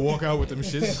Henny to walk out with them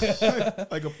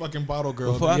shits like a fucking bottle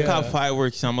girl. Before I nigga. cop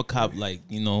fireworks, I'm a cop like,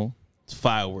 you know,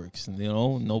 fireworks, you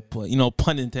know, no pun, you know,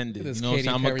 pun intended. This You know what I'm Katy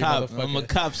saying? I'm a Perry cop. I'm a motherfucker.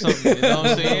 cop something. You know what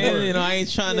I'm saying? You know, I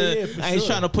ain't trying to Yeah, for I ain't sure.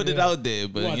 trying to put it out there, You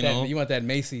but want, you that, know, you want that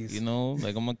Macy's. you know,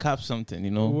 like I'm a cop something,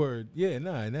 you know. Word, yeah,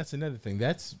 nah, and that's another thing.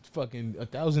 That's fucking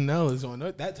 $1,000 on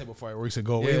that type of fireworks that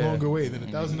go a way Yeah. longer way than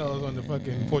 $1,000 on the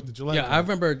fucking 4th of July. Yeah, I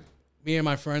remember me and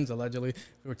my friends allegedly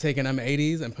were taking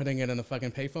M80s and putting it in the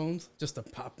fucking payphones just to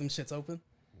pop them shits open.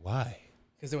 Why?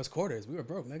 Because there was quarters. We were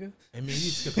broke, nigga. And maybe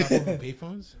you could pop over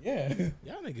payphones. Yeah.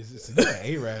 Y'all niggas, it's an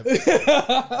A-rap.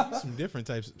 Some different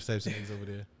types of things over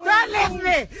there. Don't lift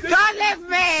me! Don't lift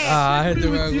me! I hit the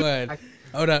wrong one.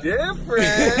 Hold up.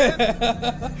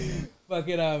 Different.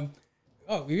 Fucking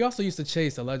oh, we also used to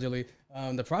chase allegedly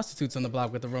the prostitutes on the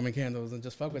block with the Roman candles and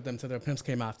just fuck with them till their pimps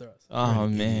came after us. Oh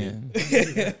man.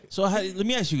 So let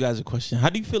me ask you guys a question. How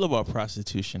do you feel about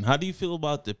prostitution? How do you feel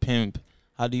about the pimp?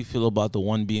 How do you feel about the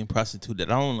one being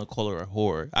prostituted? I don't want to call her a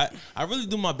whore. I really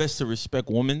do my best to respect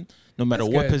women no matter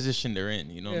That's what good. position they're in.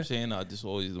 You know what I'm saying? I just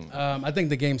always do. I think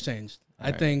the game's changed.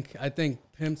 I think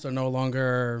pimps are no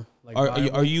longer like Are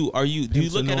viable. you do you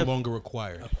Pimps look are at no a longer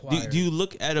required. do you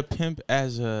look at a pimp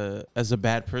as a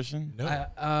bad person? No,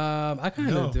 I kind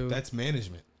of no, do. that's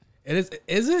management. It is.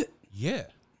 Is it? Yeah.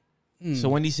 So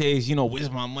when he says, you know, where's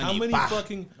my money? How many Bah.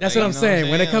 fucking? That's Like, what I'm you know saying.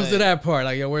 When it saying? comes to Like, that part,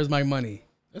 like, yo, where's my money?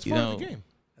 That's You part of know. the game.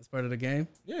 That's part of the game.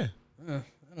 Yeah. I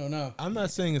don't know. I'm not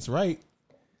saying it's right.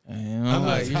 you I'm know,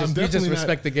 not, you I'm just definitely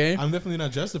respect the game? I'm definitely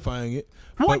not justifying it.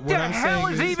 What but the I'm hell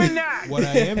saying is even that? What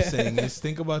I am saying is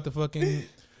think about the fucking.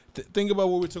 Think about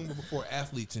what we were talking about before,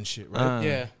 athletes and shit, right?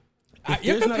 Yeah. If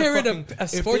You're there's not comparing fucking- a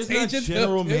sports if there's not agent to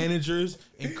general a pimp? managers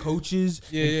and coaches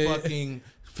Yeah, and yeah, yeah. fucking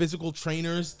physical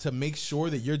trainers to make sure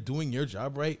that you're doing your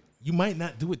job right, you might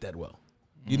not do it that well.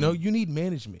 You know, you need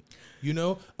management. You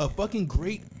know, a fucking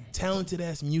great, talented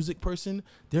ass music person,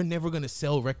 they're never gonna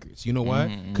sell records. You know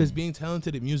why? Because being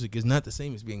talented at music is not the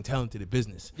same as being talented at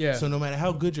business. Yeah. So no matter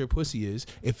how good your pussy is,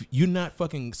 if you're not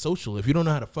fucking social, if you don't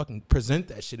know how to fucking present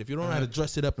that shit, if you don't know how to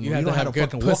dress it up, and You you have don't to know how have to good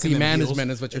fucking walk pussy in them management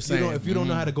heels, is what you're if you don't- saying. If you don't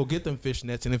know how to go get them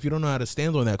fishnets, and if you don't know how to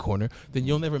stand on that corner, then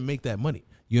you'll never make that money.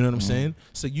 You know what I'm saying?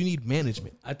 So you need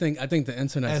management. I think the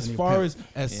internet. As far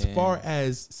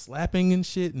as slapping and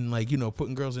shit, and like, you know,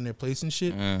 putting girls in their place and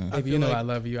shit. If you know I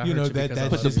love you, I you hurt know you that because I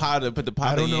that's love Put the you. powder. Put the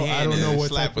powder I in don't your know. I hand don't know and what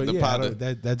slap type with of the yeah, powder.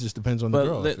 that just depends on But the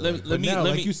girl. I let- feel let- like. let But me- now, let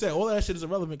like me- you said, all that shit is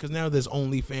irrelevant because now there's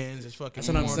OnlyFans. There's fucking. That's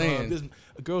what I'm Pornhub. saying.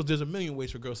 There's a million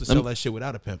ways for girls to sell that shit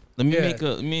without a pimp. Let me Yeah. make a.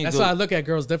 Let me That's go. why I look at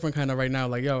girls different kind of right now.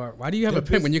 Like, yo, why do you have a They're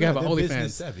pimp when you can have an they're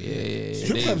business OnlyFans? savvy. Yeah,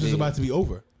 Strip they- clubs is they- about to be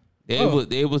over. They Oh.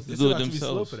 able to It's do it about to be slow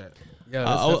themselves. for that. Yeah,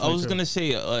 I was gonna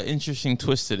say an interesting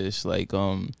twist to this, like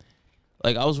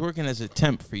I was working as a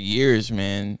temp for years,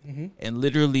 man, and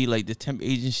literally like the temp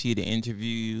agency, they interview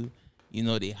you, you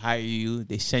know, they hire you,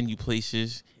 they send you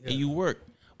places, and you work,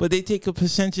 but they take a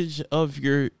percentage of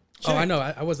your. Oh, I check. know.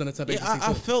 I was in a temp agency Yeah,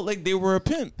 I too. felt like they were a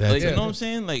pimp. That's Like, you it. know what I'm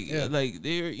saying? Like, Yeah. like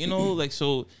they're, you know, like,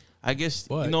 so I guess,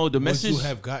 But you know, the would message. you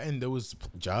have gotten those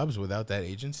jobs without that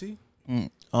agency?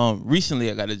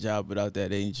 Recently I got a job without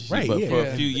that agency, but for yeah.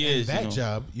 a few And years, that you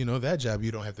know, job,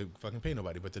 you don't have to fucking pay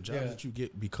nobody. But the jobs that you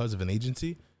get because of an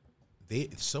agency,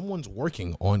 someone's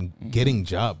working on getting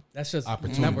job That's just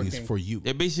opportunities networking. for you.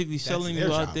 they're basically selling their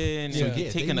you out job. there and So, they're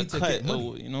yeah, taking they a need to cut, get money.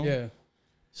 or, you know. Yeah.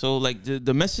 So like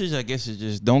the message, I guess, is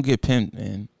just don't get pimped,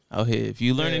 man. Out here, if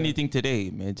you learn Yeah. anything today,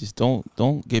 man, just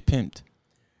don't get pimped.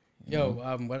 Yo,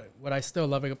 what I still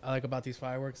love I like about these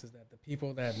fireworks is that the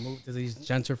people that move to these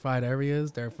gentrified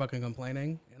areas, they're fucking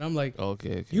complaining, and I'm like,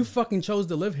 Okay. you fucking chose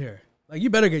to live here. Like, you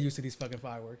better get used to these fucking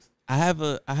fireworks. I have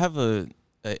a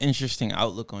interesting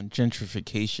outlook on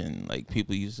gentrification. Like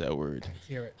people use that word. Let's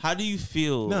hear it. How do you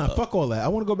feel? Nah, fuck all that. I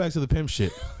want to go back to the pimp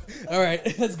shit. All right,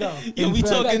 let's go. Yo, we In fact-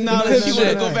 talking now. No, Let's no, you want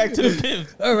to no, go no. back to the pimp.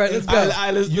 All right, let's go. All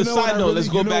right, let's You know what side I note. really- Let's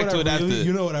go you know back what to I it after. really-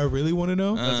 You know what I really want to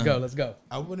know? Let's go.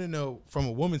 I want to know from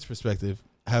a woman's perspective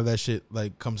how that shit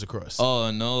like comes across.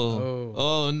 Oh no!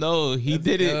 Oh no! He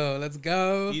did it. Let's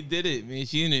go. He did it, man.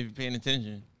 She ain't even paying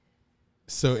attention.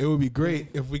 So it would be great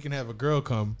if we can have a girl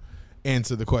come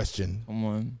answer the question. Come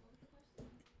on.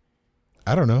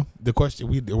 I don't know. The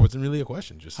question it wasn't really a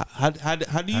question. Just How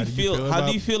do you feel? How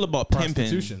do you feel about pimping?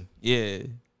 prostitution? Yeah,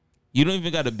 you don't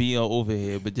even got to be over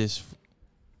here, but just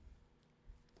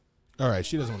all right.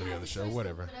 She doesn't want to be on the show.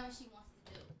 Whatever. Whatever she wants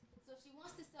to do. So if she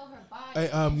wants to sell her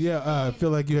body. I feel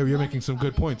like you're making some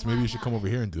good points. Maybe you should come over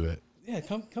here and do that. Yeah,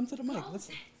 come to the mic. Let's.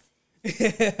 you're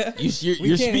can't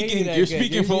hear speaking. you that You're good.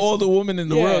 speaking You're for just- all the women in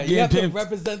the Yeah, world you getting have to pimped.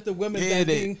 represent the women Yeah, that's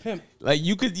they- being pimped. Like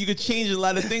you could change a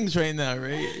lot of things right now,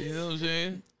 right? You know what I'm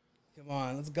saying? Come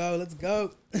on, let's go. Let's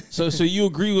go. So you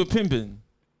agree with pimping?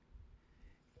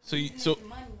 So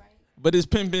but is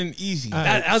pimping easy?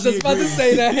 I was just about to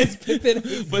say that. It's pimping.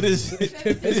 But it's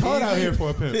It's hard out here for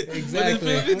a pimp.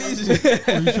 Exactly. But is pimping easy?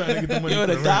 When you trying to get the money Yo, for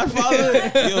the rent.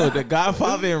 Godfather. The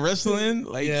Godfather in wrestling,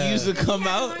 like Yeah. he used to come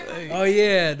out. Like, Oh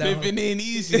yeah, that pimping ain't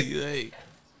easy. Like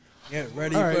get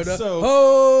ready All for right, the so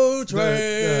whole The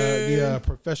train.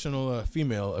 professional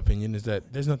female opinion is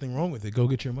that there's nothing wrong with it. Go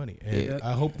get your money, and Yeah.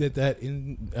 I hope that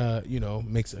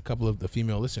makes a couple of the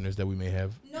female listeners that we may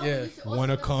have Yeah.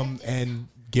 want to come and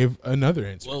give another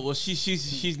answer. well,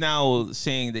 she's now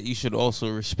saying that you should also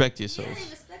respect yourself.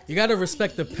 You gotta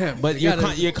respect the pimp, But you you're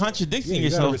gotta, you're contradicting Yeah, you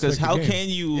gotta yourself because respect how the game. can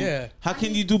you Yeah. how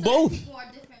can you do both? People are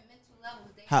different mental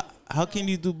levels. They How can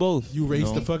you do both? You raise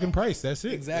know? the fucking price. That's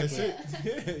it. Exactly. That's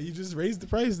it. Yeah, you just raise the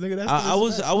price, nigga. That's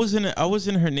I was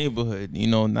in her neighborhood,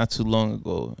 not too long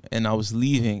ago, and I was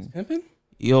leaving. pimping.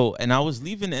 And I was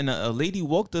leaving, and a lady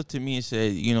walked up to me and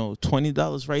said,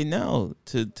 $20 right now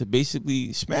to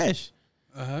basically smash.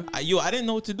 I didn't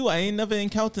know what to do. I ain't never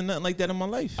encountered nothing like that in my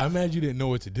life. I'm mad you didn't know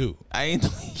what to do. I ain't.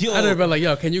 I'd have been like,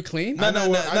 yo, can you clean? No, no,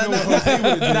 no, I know no, what Jose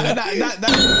would have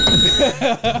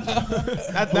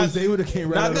not Jose would have came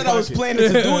right out Not of that the I was pocket.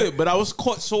 planning to do it, but I was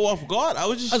caught so off guard. I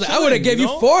was just. I was like, I chilling, would have gave you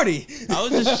know? 40. I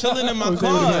was just chilling in my Jose would've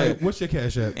been car, like, what's your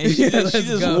cash app? and she Yeah, just,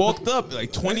 let's go. walked up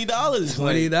like $20.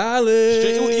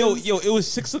 $20. Yo, it was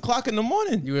 6 o'clock in the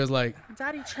morning. You was like,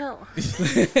 Daddy, chill.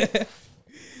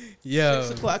 yo,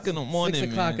 6 o'clock in the morning.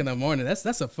 6 o'clock in man. the morning.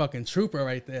 That's a fucking trooper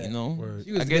right there. You know,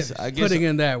 She was I guess putting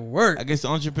in that work. I guess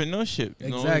entrepreneurship,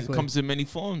 Exactly. it comes in many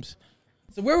forms.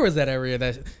 So where was that area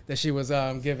that she was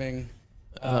giving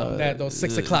That those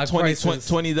 6 o'clock prices.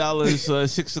 $20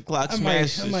 6 o'clock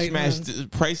smash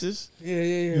prices. Yeah.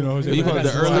 You know, You call it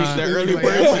the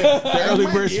early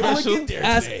bird special.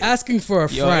 Asking for a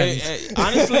friend.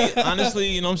 Honestly,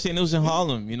 you know what I'm saying? It was in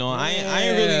Harlem. You know, I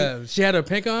ain't really. She had her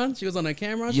pink on. She was on a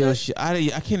camera. Yo, I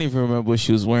can't even remember what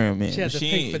she was wearing, man. She had the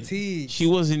pink fatigue. She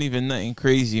wasn't even nothing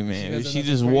crazy, man. She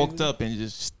just walked up and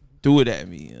just threw it at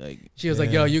me. Like she was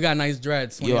like, "Yo, you got nice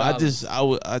dreads." Yo, I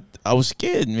was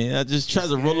scared, man. I just tried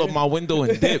to roll up my window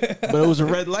and dip, but it was a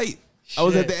red light. I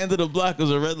was at the end of the block. It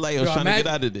was a red light. I was trying to get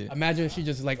out of there. Imagine if she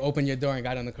just like opened your door and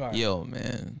got in the car. Yo,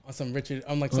 man. On some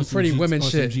some pretty women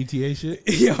shit. Some GTA shit.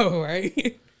 Yo,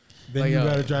 right? Then you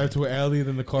gotta drive to an alley,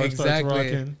 then the car starts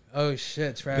rocking. Oh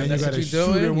shit, Trav. Then that's you what gotta you shoot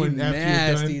doing? her when You after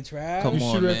nasty, you're done. Trav. Come you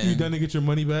on, shoot man. after you're done to get your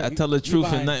money back. I tell the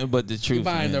truth and nothing but the truth. You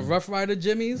buying man. the Rough Rider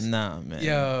Jimmies? Nah, man.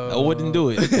 Yo, I wouldn't do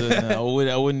it.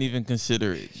 I wouldn't even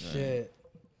consider it. Shit.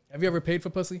 Have you ever paid for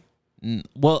pussy?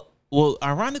 Well,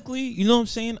 ironically, you know what I'm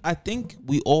saying? I think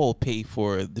we all pay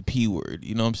for the P word.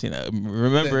 You know what I'm saying?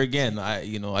 Remember again,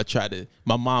 I try to,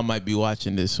 my mom might be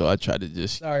watching this, so I try to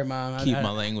just Sorry, Mom. keep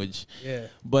my language. Yeah.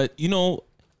 But, all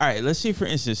right, let's say, for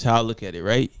instance, how I look at it,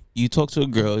 right? You talk to a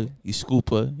girl, you scoop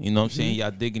her, you know what I'm saying?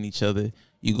 Y'all digging each other.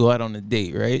 You go out on a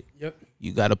date, right? Yep.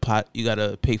 You gotta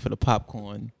pay for the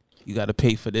popcorn. You gotta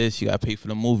pay for this. You gotta pay for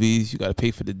the movies. You gotta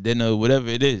pay for the dinner, whatever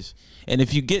it is. And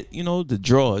if you get, the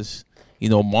draws,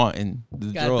 Martin,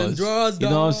 the draws, you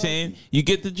know what I'm saying? You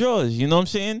get the draws, you know what I'm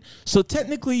saying? So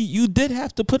technically, you did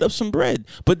have to put up some bread,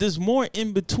 but there's more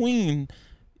in between,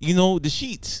 the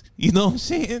sheets, you know what I'm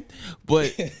saying?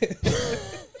 But,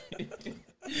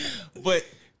 but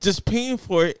just paying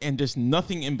for it and there's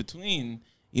nothing in between.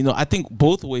 I think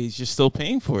both ways you're still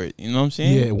paying for it. You know what I'm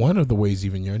saying? Yeah, one of the ways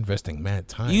even you're investing mad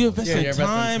time. You investing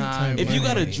time. If money. you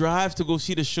got to drive to go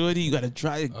see the shorty, you got to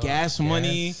drive gas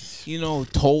money,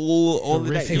 toll, all of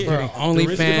that. Pay for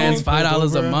OnlyFans,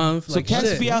 $5 a month. So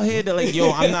cats be out here that like,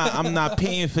 yo, I'm not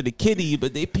paying for the kitty,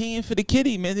 but they paying for the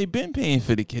kitty, man. They been paying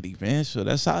for the kitty, man. So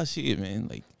that's how I see it, man.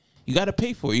 Like, you got to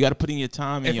pay for it. You got to put in your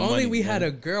time and your money. If only we had a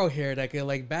girl here that could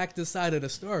like back the side of the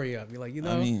story up. You're like,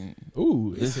 I mean,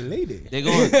 ooh, it's a lady. They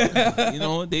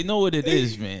going, they know what it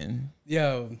is, man.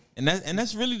 Yo, and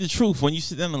that's really the truth. When you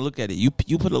sit down and look at it, you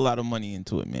put a lot of money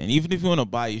into it, man. Even if you want to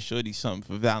buy your shorty something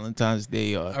for Valentine's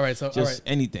Day or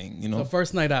anything, So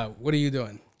first night out, what are you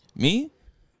doing? Me?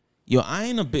 Yo, I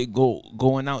ain't a big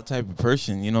going out type of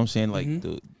person. You know what I'm saying? Like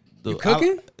you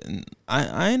cooking?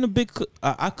 I ain't a big cook.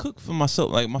 I cook for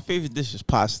myself. Like my favorite dish is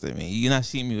pasta. Man, you're not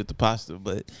seeing me with the pasta,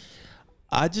 but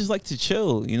I just like to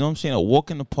chill. You know what I'm saying? I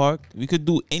walk in the park. We could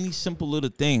do any simple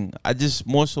little thing. I just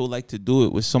more so like to do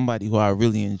it with somebody who I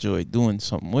really enjoy doing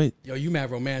something with. Yo, you mad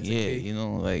romantic? Yeah,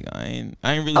 like I ain't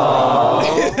really.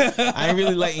 I ain't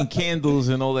really lighting candles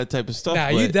and all that type of stuff. Nah,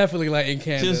 you definitely lighting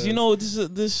candles.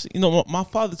 Just my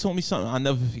father told me something I'll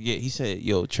never forget. He said,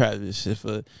 "Yo, Travis, if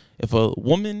a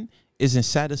woman isn't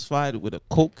satisfied with a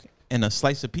Coke and a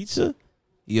slice of pizza,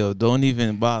 yo, don't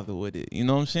even bother with it." You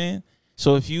know what I'm saying?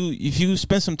 So if you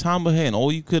spend some time with her and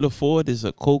all you could afford is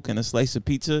a Coke and a slice of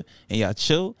pizza and y'all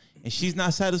chill and she's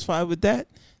not satisfied with that,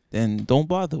 then don't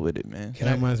bother with it, man.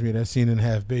 That reminds me of that scene in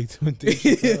Half Baked when they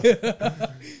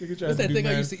what's that thing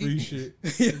I used to eat? Shit.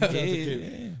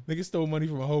 Yeah. Nigga stole money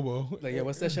from a hobo. Like, yeah,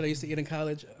 what's that shit I used to eat in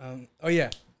college? Oh yeah,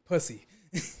 pussy.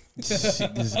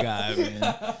 This guy,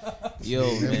 man. Yo,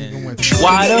 man.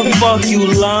 Why the fuck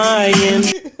you lying?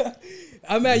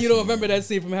 I'm mad you don't remember that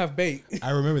scene from Half Baked. I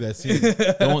remember that scene.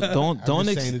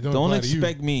 Don't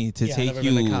expect me to take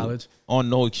you on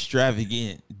no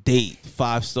extravagant date,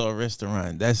 5-star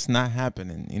restaurant. That's not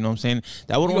happening. You know what I'm saying?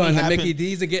 That would only happen. Mickey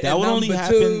D's to get that would only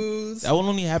happen. That would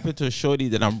only happen to a shorty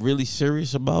that I'm really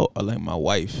serious about, or like my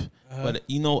wife. But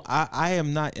I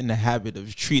am not in the habit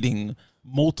of treating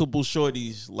multiple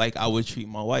shorties like I would treat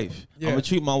my wife. I'm gonna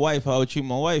treat my wife how I would treat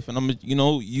my wife, and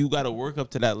you got to work up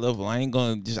to that level. I ain't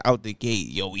gonna just out the gate,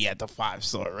 yo, we at the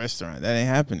 5-star restaurant. That ain't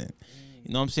happening.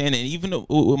 You know what I'm saying? And even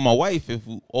with my wife, if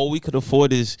all we could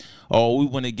afford is, or all we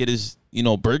want to get is,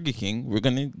 Burger King, we're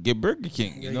gonna get Burger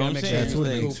King. You know what I'm saying? That's what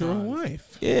makes her a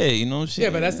wife. Yeah, you know what I'm saying?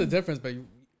 Yeah, but that's the difference. But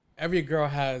every girl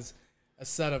has a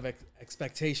set of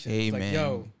expectations. Hey, like, man.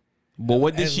 yo. But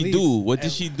what did she do? What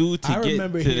did she do to get to I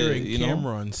remember hearing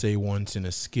Cameron say once in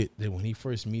a skit that when he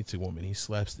first meets a woman, he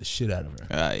slaps the shit out of her.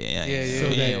 Yeah. So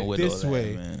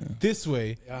that this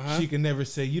way, she can never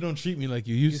say, "You don't treat me like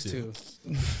you used to."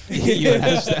 Yo,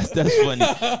 that's funny.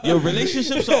 Yo,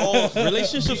 relationships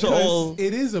are all.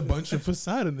 It is a bunch of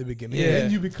facade in the beginning. Yeah. And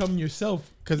then you become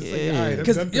yourself because it's like, all right,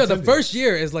 because the first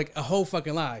year is like a whole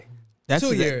fucking lie.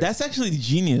 That's actually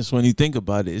genius when you think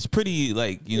about it. It's pretty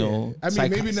like maybe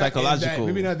not psychological.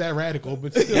 Maybe not that radical,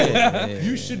 but still,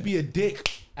 you should be a dick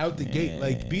out the gate.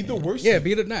 Like be the worst. Yeah,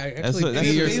 be the night. Actually, be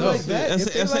yourself.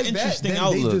 That's an interesting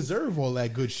outlook. They deserve all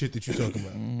that good shit that you're talking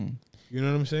about. You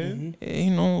know what I'm saying?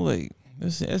 Yeah,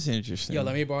 that's interesting. Yo,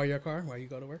 let me borrow your car while you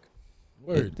go to work.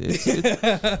 Word.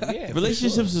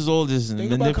 Relationships is all this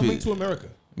coming to America.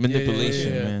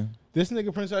 Manipulation, man. This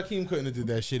nigga Prince Hakeem couldn't have did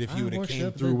that shit if he would have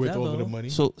came through with all of the money.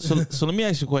 So let me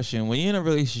ask you a question. When you're in a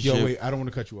relationship, yo, wait, I don't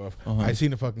want to cut you off. I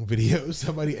seen a fucking video.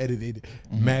 Somebody edited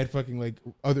mad fucking like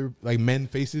other like men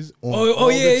faces on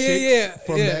all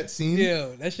from that scene.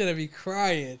 Yo, that shit have me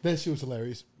crying. That shit was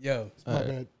hilarious. Yo,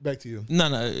 back to you. No,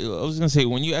 I was gonna say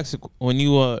when you're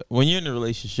in a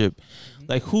relationship,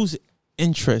 like whose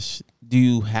interest do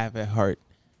you have at heart?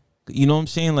 You know what I'm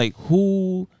saying? Like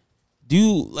who do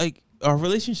you like? Are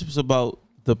relationships about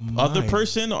the other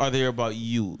person, or are they about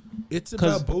you? It's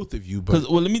about both of you. But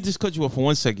let me just cut you off for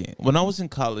 1 second. When I was in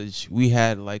college, we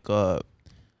had like I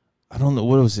don't know,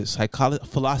 what was it?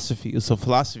 Philosophy. It's a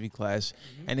philosophy class,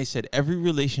 and they said every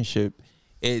relationship,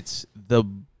 it's the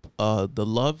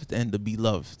loved and the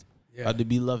beloved, or the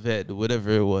beloved,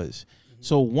 whatever it was.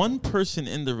 So one person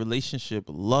in the relationship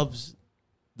loves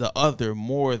the other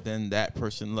more than that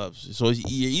person loves. So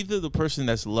you're either the person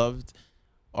that's loved,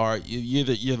 or you're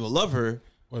the lover,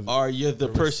 or you're the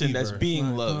person that's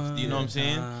being loved. You know what I'm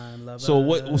saying? So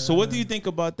what do you think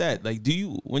about that? Like,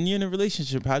 when you're in a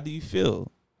relationship, how do you feel?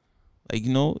 Like,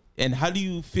 and how do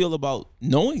you feel about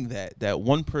knowing that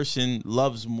one person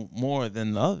loves more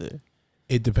than the other?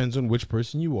 It depends on which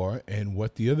person you are and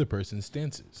what the other person's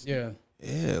stance is. Yeah.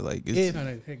 Like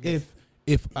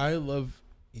if I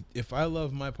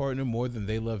love my partner more than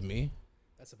they love me,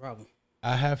 that's a problem.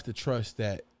 I have to trust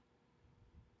that.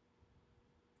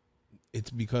 It's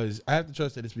because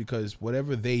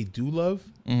whatever they do love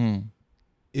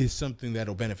is something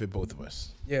that'll benefit both of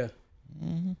us. Yeah.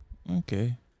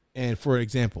 Okay. And for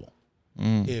example,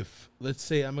 if let's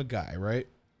say I'm a guy, right,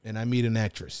 and I meet an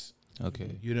actress.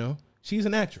 Okay. She's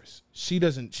an actress. She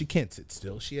can't sit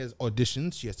still. She has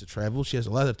auditions. She has to travel. She has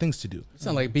a lot of things to do. You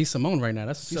sound like B. Simone right now.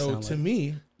 That's what you sound to like.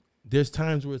 me, there's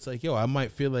times where it's like, yo, I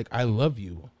might feel like I love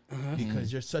you.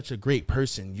 Because you're such a great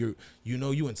person. You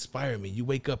inspire me. You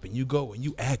wake up and you go and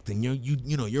you act and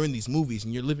you're in these movies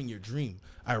and you're living your dream.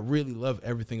 I really love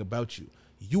everything about you.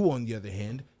 You, on the other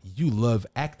hand, you love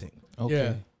acting.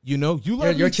 Okay. You love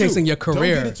you're chasing your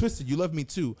career. Don't get it twisted. You love me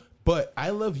too. But I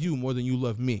love you more than you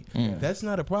love me. That's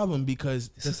not a problem because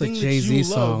this is a Jay-Z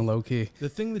song, low key. The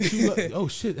thing that you love. Oh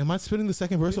shit! Am I spitting the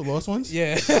second verse of Lost Ones?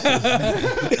 Yeah.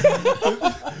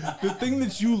 The thing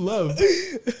that you love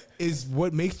is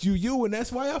what makes you you, and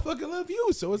that's why I fucking love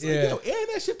you. So it's like, yo, and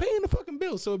that shit paying the fucking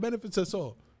bill, so it benefits us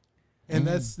all. And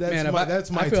that's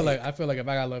my I feel like if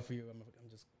I got love for you, I'm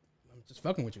just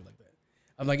fucking with you like that.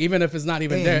 I'm like, even if it's not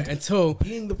even there, until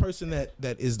being the person that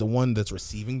is the one that's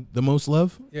receiving the most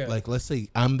love. Yeah. Like, let's say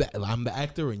I'm the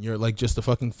actor and you're like just a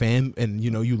fucking fan and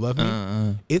you love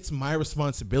me. It's my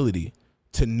responsibility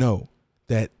to know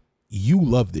that you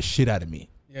love the shit out of me.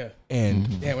 Yeah.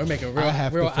 And we're making real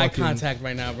eye contact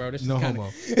right now, bro. This no is homo.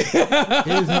 It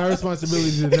is my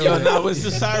responsibility to know. Yo, now it's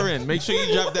the siren. Make sure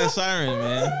you drop that siren,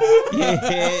 man.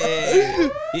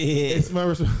 It's my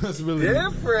responsibility.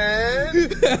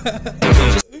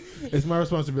 It's my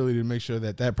responsibility to make sure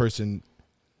that person.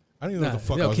 I don't even know what the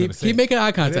fuck I was gonna say. Keep making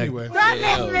eye contact. Anyway. Don't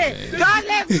lift me! Don't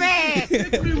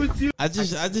lift me! I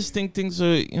just think things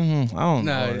are. I don't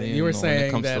know. You were saying when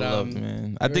it comes that to love,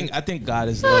 man. I think God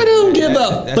is love. I don't give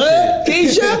a fuck,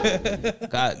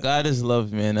 Keisha. God is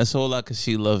love, man. That's all I can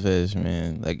see love as,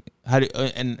 man. Like how do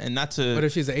and not to. What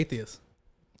if she's an atheist?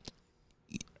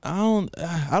 I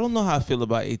don't know how I feel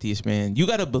about atheists, man. You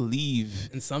gotta believe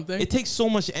in something. It takes so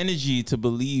much energy to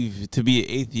believe to be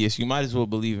an atheist. You might as well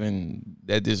believe in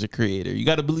that there's a creator. You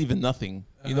gotta believe in nothing.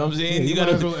 You know what I'm saying? Yeah, you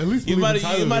gotta at least believe in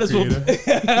Tyler, you might as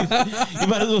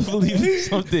well believe in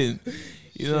something.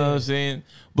 You know what I'm saying?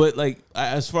 But like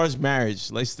as far as marriage,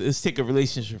 let's take a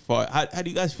relationship far. How do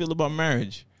you guys feel about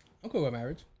marriage? I'm cool with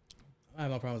marriage. I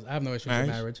have no problems. I have no issues with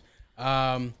marriage.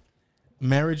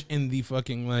 Marriage in the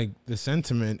fucking like the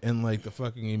sentiment and like the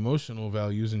fucking emotional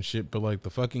values and shit, but like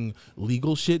the fucking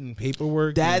legal shit and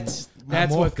paperwork. That's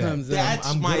what comes in.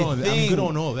 That's my thing. I'm good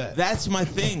on all that. That's my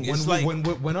thing. It's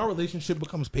when our relationship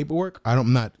becomes paperwork,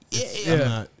 I'm not. It's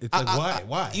like why?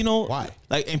 Why?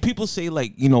 Like, and people say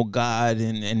like God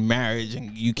and marriage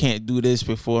and you can't do this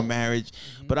before marriage,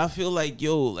 but I feel like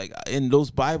like in those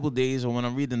Bible days or when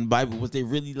I'm reading the Bible, was they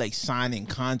really like signing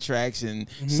contracts and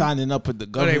signing up with the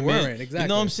government? No, they weren't. Exactly. You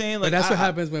know what I'm saying? Like, but that's what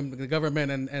happens when the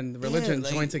government and religion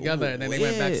join together, and then they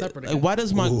went back separate again. Like,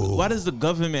 why does the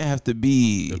government have to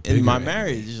be in my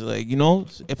marriage? Like, you know,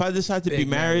 if I decide to be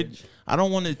married, I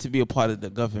don't want it to be a part of the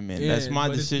government. That's my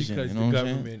decision. Because you know the what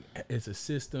I'm government is a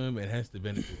system. It has to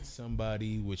benefit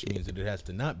somebody, which means that it has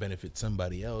to not benefit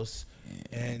somebody else.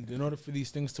 And in order for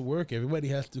these things to work, everybody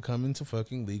has to come into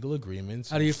fucking legal agreements.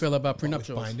 How do you feel about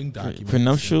prenuptials? Binding documents.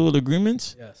 Prenuptial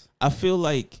agreements? Yes. I feel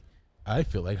like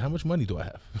how much money do I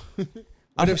have?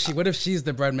 What if she's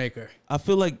the bread maker? I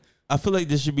feel like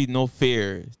there should be no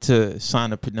fear to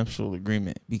sign a prenuptial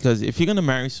agreement, because if you're gonna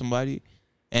marry somebody,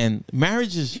 and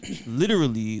marriage is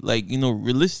literally, like, you know,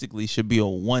 realistically should be a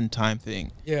one-time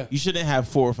thing. Yeah. You shouldn't have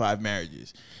 4 or 5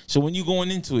 marriages. So when you're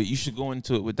going into it, you should go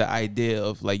into it with the idea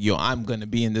of like, yo, I'm going to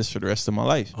be in this for the rest of my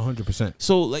life. 100%.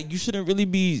 So like, you shouldn't really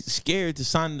be scared to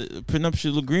sign the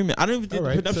prenuptial agreement. I don't even think the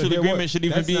prenuptial agreement should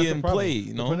even be in play.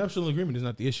 You know, the prenuptial agreement is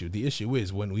not the issue. The issue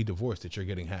is when we divorce that you're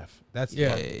getting half. That's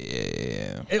yeah.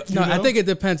 I think it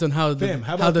depends on how the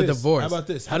divorce. How about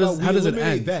this? How does it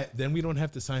end? That then we don't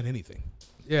have to sign anything.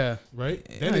 Yeah. Right?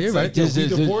 Then you're right. Just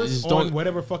divorce on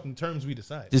whatever fucking terms we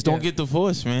decide. Just don't get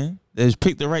divorced, man. Just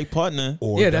pick the right partner.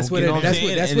 That's what it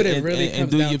really comes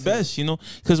and do down your to. best, you know?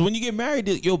 Because when you get married,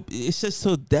 it says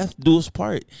till death do us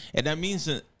part. And that means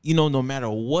that, you know, no matter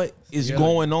what is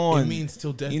going on. It means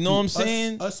till death. You know what I'm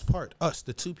saying? Us,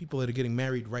 the two people that are getting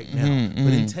married right now.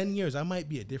 But in 10 years, I might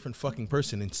be a different fucking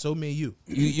person, and so may you.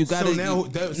 You gotta. So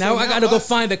now I gotta go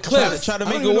find a clip. Try to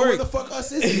make I don't it even know work. where the fuck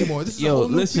us is anymore. This is Yo,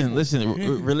 listen.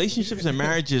 Relationships and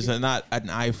marriages are not an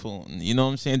iPhone. You know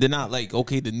what I'm saying? They're not like,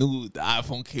 okay, the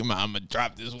iPhone came out, I'm gonna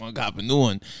drop this one, cop a new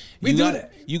one. You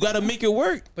gotta make it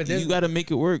work. But you gotta make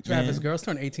it work, Travis, man. girls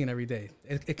turn 18 every day.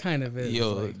 It kind of is.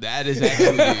 Yo, like, that is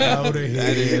actually.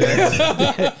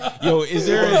 Yo, is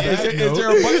there a button? Is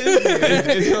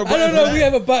there a button? I don't know. We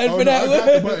have a button for that.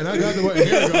 I got the button.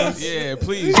 Here it goes. Yeah,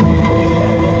 please.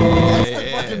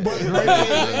 Fucking button right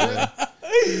there.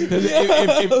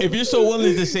 If you're so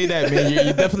willing to say that, man,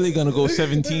 you're definitely gonna go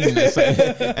 17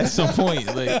 at some point.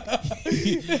 Like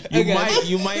you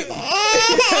might.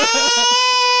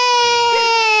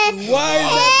 Why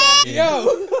is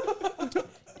that?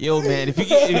 Yo, man, if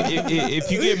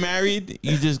you get married,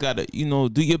 you just gotta, you know,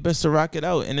 do your best to rock it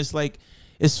out. And it's like,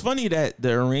 it's funny that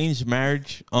the arranged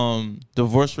marriage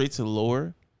divorce rates are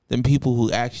lower than people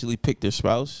who actually pick their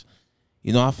spouse.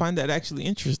 You know, I find that actually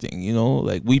interesting. You know,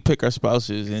 like, we pick our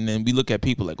spouses, and then we look at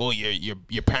people like, oh,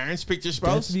 your parents picked your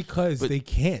spouse. That's because they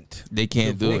can't. They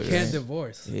can't do it. They can't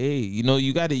divorce. Hey, you know,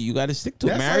 you gotta stick to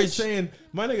marriage. Like saying,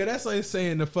 my nigga, that's like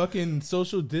saying the fucking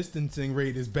social distancing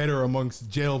rate is better amongst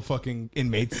jail fucking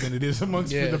inmates than it is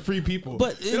amongst the free people.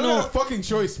 But you don't have a fucking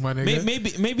choice, my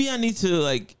nigga. Maybe I need to,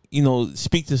 like, you know,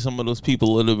 speak to some of those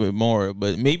people a little bit more.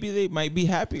 But maybe they might be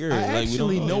happier. I like,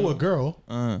 actually know a girl.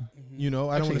 You know,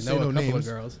 I don't want to say no names.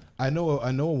 Of girls. I know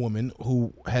a woman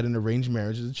who had an arranged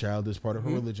marriage as a child as part of her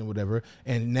religion, whatever,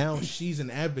 and now she's an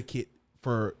advocate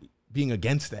for being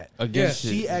against that.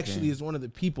 She actually is one of the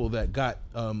people that got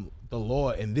the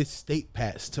law in this state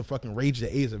passed to fucking raise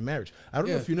the age of marriage. I don't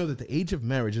know if you know that the age of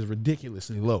marriage is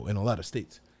ridiculously low in a lot of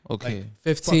states. Okay, like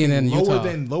 15 in Utah.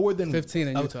 Lower than 15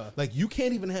 in Utah. Like, you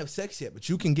can't even have sex yet, but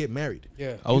you can get marade.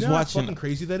 Yeah, I was watching. How fucking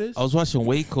crazy that is. I was watching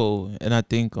Waco, and I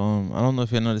think I don't know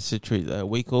if you know the situation.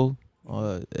 Waco,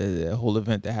 a whole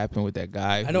event that happened with that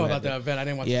guy. I know about that event. I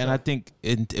didn't watch. Yeah, and I think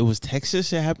it was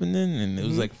Texas it happened in, and it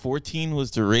was like 14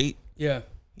 was the rate. Yeah,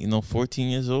 you know, 14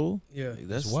 years old. Yeah, like,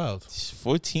 that's wild.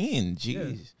 14, jeez. Yeah.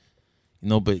 You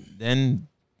know, but then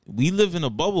we live in a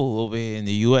bubble over here in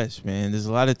the U.S., man. There's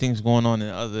a lot of things going on in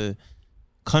other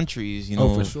countries, you know.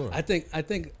 Oh, for sure. I think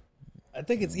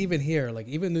it's even here, like,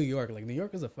 even New York. Like, New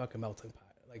York is a fucking melting pot.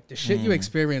 Like, the shit you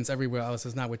experience everywhere else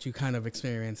is not what you kind of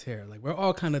experience here. Like, we're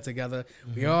all kind of together.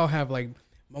 We all have, like,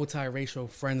 multiracial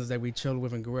friends that we chilled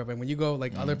with and grew up. And when you go,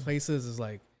 like, other places, it's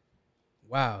like,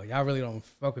 wow, y'all really don't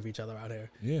fuck with each other out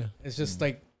here. Yeah. It's just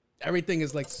like everything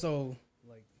is like so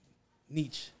like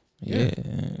niche. Yeah.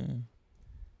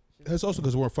 That's also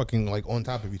because we're fucking like on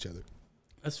top of each other.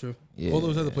 That's true. Yeah. All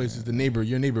those other places,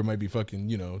 your neighbor might be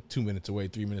fucking, 2 minutes away,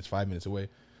 3 minutes, 5 minutes away.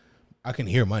 I can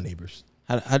hear my neighbors.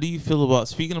 How do you feel about,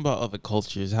 speaking about other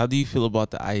cultures, how do you feel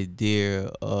about the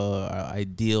idea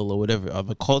ideal or whatever of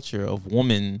a culture of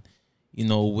woman,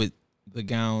 with the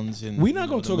gowns and we're not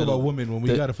gonna talk about women when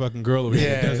we got a fucking girl over here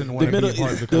that doesn't want to be a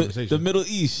part of the conversation. The Middle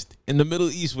East, in the Middle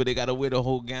East, where they gotta wear the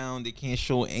whole gown, they can't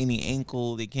show any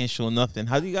ankle, they can't show nothing.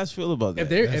 How do you guys feel about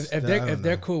that? If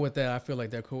they're cool with that, I feel like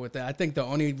they're cool with that. I think the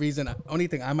only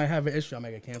thing I might have an issue, I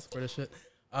might get canceled for this shit.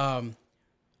 I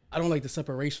don't like the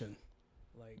separation.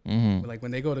 Like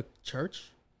when they go to church,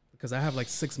 because I have like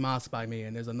 6 mosques by me,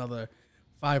 and there's another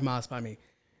 5 mosques by me.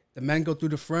 The men go through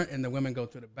the front, and the women go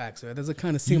through the back. So it doesn't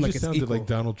kind of seem like it's sounded equal. like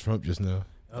Donald Trump just now.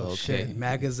 Oh shit,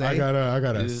 magazine. I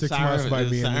got a 6 mosques by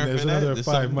me, and then there's another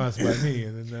 5 mosques by me,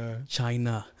 and then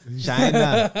China.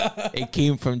 It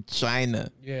came from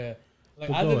China. Yeah. Like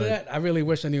other than that, I really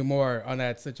wish I knew more on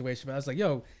that situation. But I was like,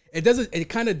 yo, it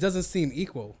kind of doesn't seem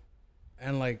equal.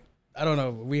 And like, I don't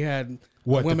know, we had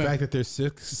what women, the fact that there's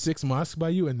six mosques by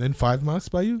you and then 5 mosques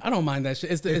by you. I don't mind that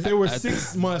shit. If there were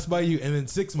 6 mosques by you and then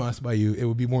 6 mosques by you, it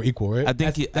would be more equal, right? I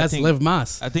think that's Live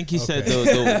Mosque. I think he said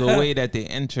the way that they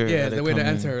enter. Yeah, the way they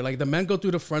enter. Like the men go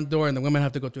through the front door and the women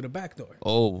have to go through the back door.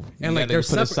 Oh, and like they're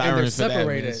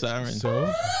separated.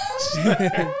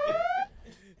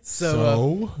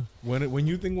 So when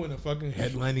you think when a fucking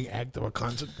headlining act or a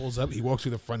concert pulls up, he walks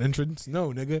through the front entrance?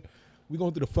 No, nigga. We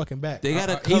going through the fucking back. They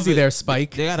gotta easy there,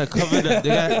 Spike. They gotta cover. They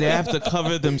have to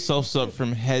cover themselves up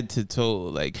from head to toe.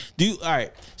 Like, all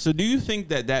right? So, do you think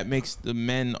that makes the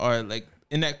men are like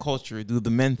in that culture? Do the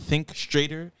men think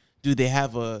straighter? Do they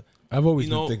have a? I've always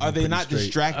been thinking. Are they not straight.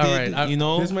 distracted? All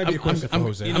right, this might be a question for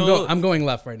Jose. I'm going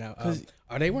left right now.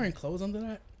 Are they wearing clothes under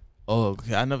that? Oh,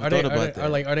 okay. I never thought about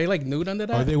that. Are they like nude under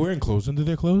that? Are they wearing clothes under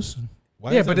their clothes?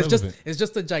 Why yeah, but it's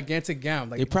just a gigantic gown.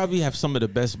 Like they probably have some of the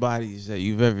best bodies that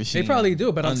you've ever seen. They probably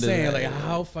do, but I'm saying like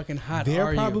how fucking hot are you?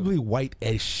 They're probably white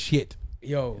as shit.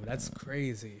 Yo, that's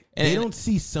crazy. And they don't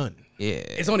see sun. Yeah,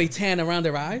 it's only tan around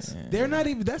their eyes. Yeah. They're not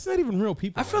even. That's not even real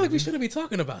people. I feel like we shouldn't be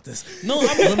talking about this. No,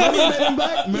 I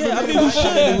mean, we should.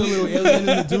 The little alien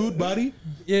in the dude body.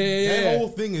 Yeah. That whole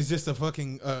thing is just a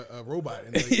fucking robot.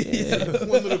 And like,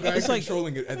 one little guy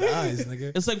controlling it at the eyes,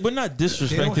 nigga. It's like we're not disrespecting.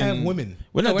 They don't have women.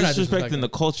 We're not disrespecting the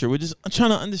culture. We're just trying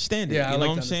to understand it. Yeah, you know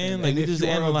what I'm saying? Like we just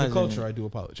analyze the culture. I do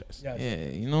apologize. Yeah,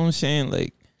 you know what I'm saying?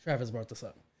 Like Travis brought this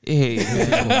up. Hey, we try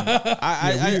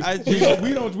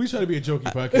to be a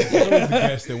jokey podcast. There's always the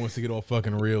guest that wants to get all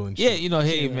fucking real and shit. Yeah, you know,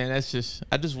 hey man, that's just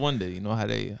I just wonder, you know, how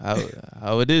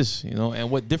it is, you know,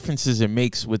 and what differences it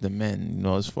makes with the men, you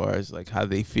know, as far as like how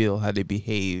they feel, how they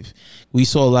behave. We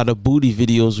saw a lot of booty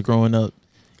videos growing up.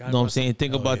 You know what I'm saying?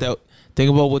 Think about that. Think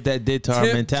about what that did to our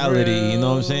mentality. You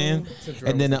know what I'm saying?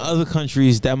 And then in other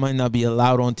countries, that might not be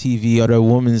allowed on TV, or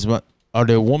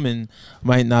their woman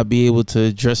might not be able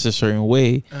to dress a certain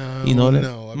way. You know,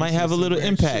 that might have a little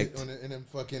impact. In them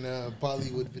fucking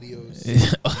Bollywood videos.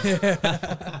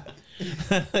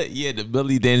 Yeah, the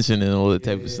belly dancing and all that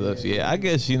type of stuff. Yeah, I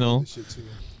guess, you know,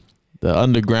 the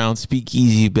underground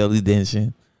speakeasy belly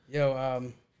dancing.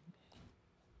 Yo,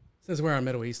 since we're on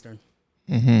Middle Eastern,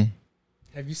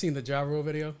 have you seen the Ja Rule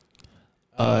video?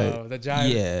 The gyro.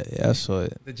 Yeah, I saw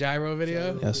it. The gyro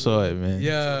video. Yeah, I saw it, man.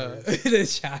 Yeah,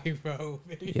 the gyro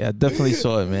video. Yeah, I definitely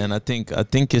saw it, man. I think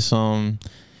it's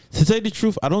to tell you the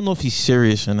truth, I don't know if he's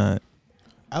serious or not.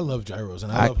 I love gyros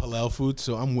and I love halal food,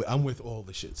 so I'm with all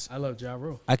the shits. I love Ja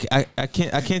Rule. I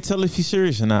can't tell if he's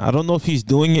serious or not. I don't know if he's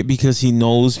doing it because he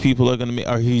knows people are gonna make,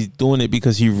 or he's doing it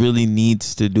because he really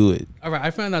needs to do it. All right,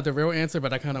 I found out the real answer,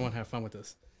 but I kind of want to have fun with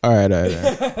this. All right.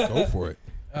 Go for it.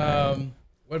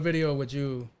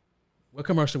 What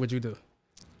commercial would you do?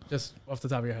 Just off the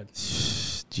top of your head.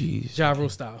 Jeez. Ja Rule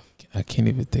style. I can't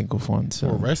even think of one. So.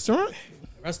 For a restaurant?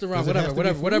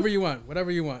 Whatever you want.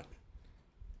 Whatever you want.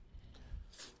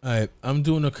 All right, I'm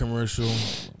doing a commercial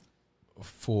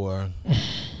for...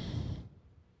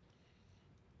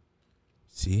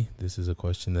 See, this is a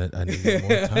question that I needed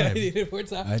more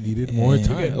time. I needed more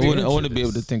time. I want to be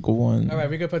able to think of one. All right,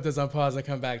 we can put this on pause and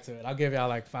come back to it. I'll give y'all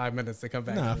like 5 minutes to come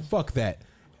back. Nah, fuck that.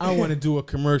 I want to do a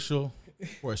commercial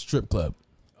for a strip club.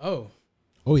 Oh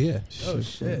yeah. Oh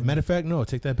shit. Matter of fact, no,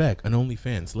 take that back. An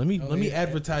OnlyFans. Let me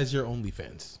advertise your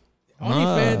OnlyFans.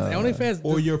 OnlyFans,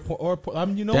 or your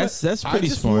you know that's pretty smart. I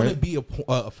just want to be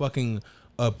a fucking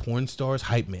porn star's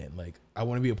hype man. Like I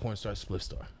want to be a porn star split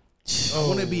star. I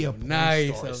want to be a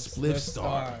porn star,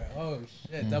 star. Oh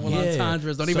shit! Double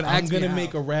entendres. Don't even ask I'm gonna me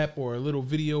make a rap or a little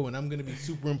video, and I'm gonna be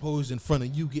superimposed in front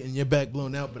of you, getting your back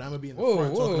blown out. But I'm gonna be in the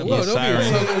front talking about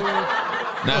siren.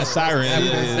 Not siren.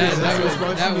 That was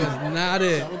not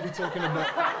it. I'm gonna be talking about.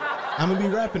 I'm gonna be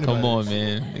rapping about. Come on,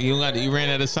 man. You ran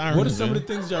out of sirens. What are some of the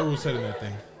things Ja Rule said in that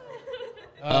thing?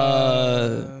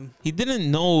 He didn't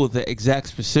know the exact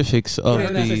specifics of the.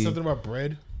 Didn't say something about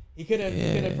bread? He could have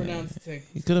pronounced.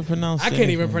 He could have pronounced. I can't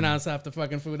even pronounce half the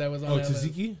fucking food that was on.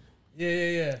 Tzatziki.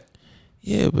 Yeah.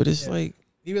 Yeah, but it's like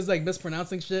he was like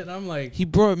mispronouncing shit. And I'm like, he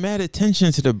brought mad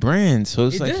attention to the brand, so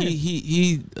it's like did.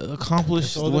 he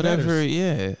accomplished whatever.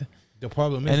 Yeah. The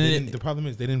problem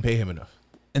is they didn't pay him enough.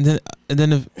 And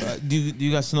then do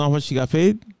you guys know how much he got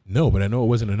paid? No, but I know it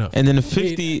wasn't enough. And then the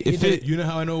 50, you know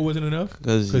how I know it wasn't enough?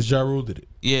 Because Ja Rule did it.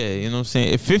 Yeah, you know what I'm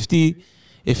saying.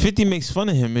 if 50 makes fun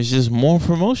of him, it's just more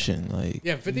promotion. Like,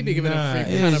 yeah, 50 be giving a free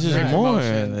it's kind of just free more.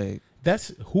 promotion. Like,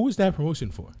 That's who is that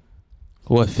promotion for?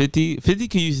 what 50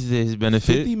 could use it to his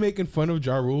benefit. 50 making fun of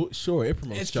Ja Rule, sure, it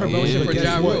promotes. It's Ja Rule. promotion But for guess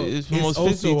Ja what? Rule. It promotes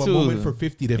It's 50 also too. a moment for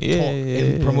 50 to talk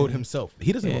and promote himself.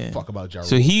 He doesn't give a fuck about Ja Rule.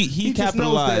 So he just knows that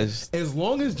capitalized. as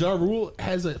long as Ja Rule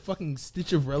has a fucking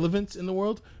stitch of relevance in the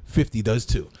world, 50 does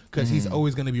too, because he's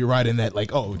always going to be riding that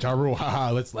like, oh, Ja Rule,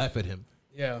 haha, let's laugh at him.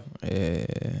 Yeah. Yeah.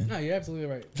 No, you're absolutely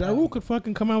right. Ja Rule could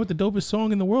fucking come out with the dopest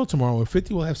song in the world tomorrow, and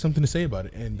 50 will have something to say about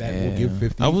it, and that will give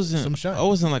 50 some shine. I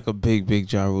wasn't like a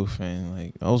big Ja Rule fan.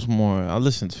 Like I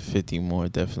listened to 50 more,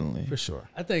 definitely. For sure.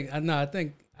 I think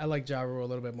I like Ja Rule a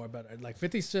little bit more better. Like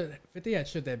 50 had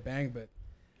shit that bang, but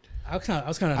I was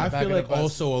kind of. I feel like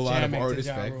also a lot of artists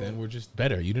back then were just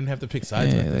better. You didn't have to pick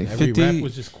sides back then. Like Every 50, rap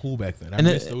was just cool back then. I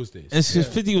miss those days. It's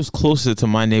because 50 was closer to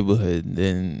my neighborhood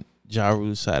than Ja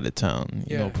Rule's side of town.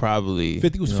 You know, probably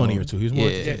 50 was funnier too. He was more.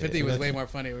 Yeah, 50 was way more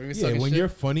funny. When you're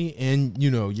funny and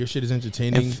your shit is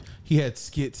entertaining, he had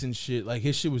skits and shit. Like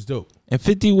his shit was dope. And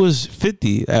 50 was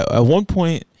 50. At one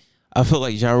point, I felt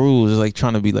like Ja Rule was like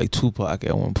trying to be like Tupac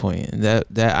at one point, and that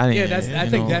I didn't. Yeah, I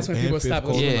think that's when people stopped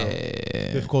listening.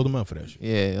 Yeah, Fifth called him out for that shit.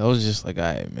 Yeah, I was just like, all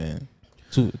right, man.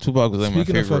 Tupac was like my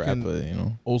favorite rapper. You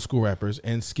know, old school rappers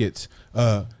and skits.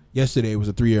 Yesterday was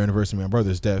a 3-year anniversary of my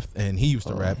brother's death, and he used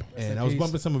to rap. And I was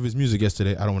bumping some of his music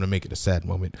yesterday. I don't want to make it a sad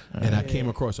moment. And I came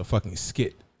across a fucking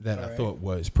skit that I thought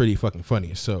was pretty fucking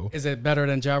funny. So is it better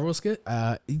than Ja Rule skit?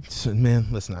 Man,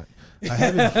 let's not. I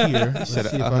have it here. Let's see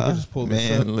if I can just pull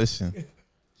this up. Listen.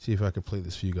 See if I can play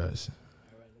this for you guys.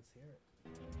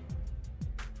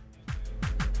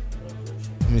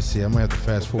 Let me see. I might have to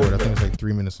fast forward. I think it's like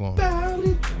 3 minutes long.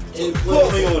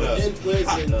 Implants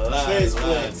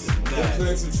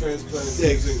and transplants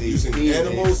using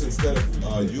animals instead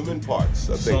of human parts.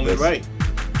 I think that's right.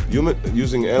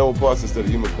 Using animal parts instead of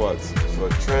human parts for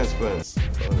transplants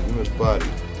on the human body.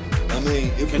 I mean,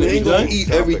 if we ain't gonna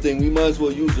eat everything, we might as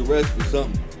well use the rest for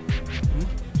something.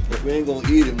 If we ain't gonna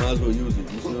eat it, might as well use it.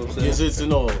 You see what I'm saying? Yes, it's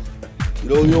an oil. You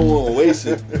don't want to waste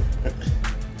it.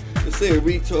 Let's say a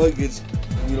retard gets,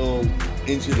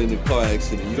 injured in a car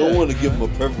accident. You don't want to give him a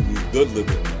perfectly good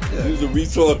liver. Yeah. Use a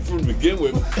retard from the begin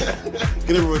with.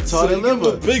 Get a retarded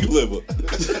liver. A big liver.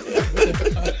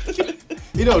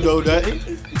 You don't know that.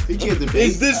 He can't debate.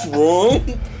 Is this wrong?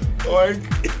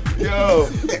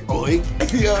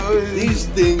 These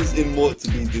things and more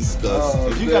to be discussed.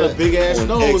 If you got a big ass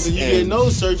nose and you get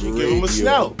nose surgery, give him a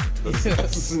snout.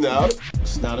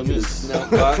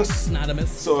 Snoutamus.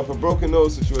 So if a broken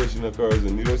nose situation occurs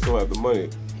and you just don't have the money,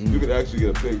 you could actually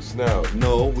get a big snout.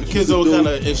 No, depends on what kind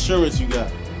of insurance you got.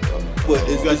 But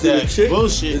is it a chick?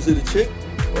 Bullshit. Is it a chick?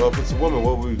 Well, if it's a woman,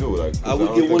 what would we do? Like, I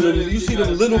would get one of them. You see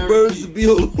them little birds to be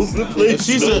all over the place.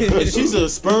 If she's a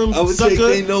sperm I would sucker, take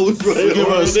they nose right. Give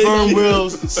her a sperm wheel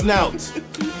snout.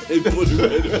 They put it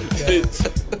right in the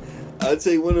I'd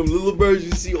take one of them little birds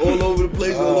you see all over the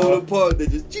place, all over the park. They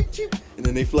just cheep cheep, and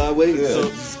then they fly away. Yeah. So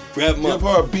just grab them up. Give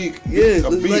her a beak. Yeah, a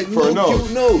beak like for a nose.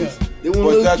 Cute nose. They want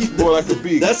but that's cute, more like a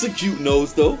beak. That's a cute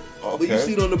nose though. Okay. But you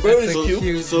see it on the bird, it's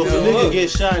cute. So if a nigga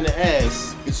get shot in the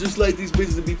ass, it's just like these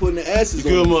bitches that be putting their asses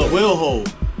you on. give him a whale hole.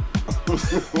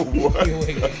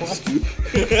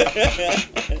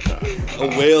 A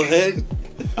whale head?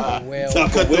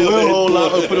 Cut the whale hole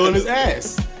out and put it on his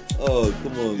ass. Oh,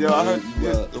 come on. Yeah, I heard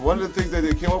one of the things that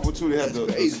they came up with too, they had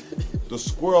the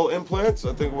squirrel implants.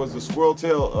 I think it was the squirrel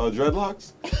tail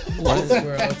dreadlocks.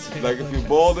 Like if you're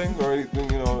balding or anything,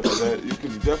 that you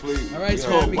could definitely. All right,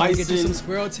 so we can get you some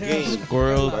squirrel tail.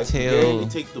 Squirrel tail. You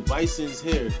take the bison's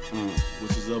hair,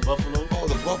 which is a buffalo. Oh,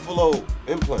 the buffalo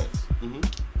implants.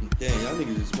 Damn, y'all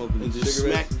niggas just smoking and just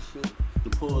smack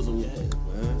the pores on your head,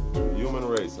 man. Human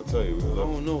race, I tell you. I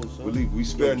don't know, son. We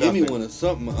spare nothing. Give me one or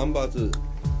something. I'm about to.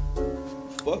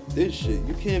 Fuck this shit.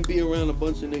 You can't be around a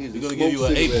bunch of niggas. We're gonna give you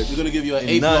an ape. We're gonna give you an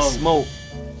ape. Not smoke.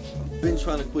 I've been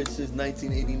trying to quit since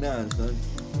 1989, son.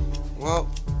 Well,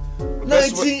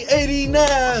 1989.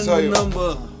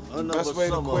 A best way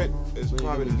to quit is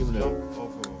probably to jump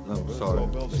off of. I'm sorry.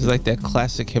 It's like that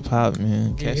classic hip hop,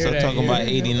 man. Can't stop talking about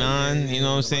 89. You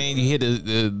know what I'm saying? You hear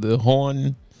the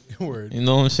horn. Word. You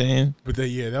know what I'm saying? But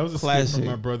that was a classic skit from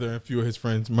my brother and a few of his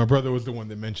friends. My brother was the one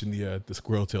that mentioned the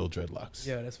squirrel tail dreadlocks.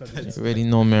 Yeah, that's what You already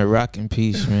know, man. Rock in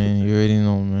peace, man. You already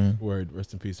know, man. Word.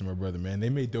 Rest in peace to my brother, man. They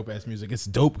made dope ass music. It's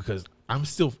dope because I'm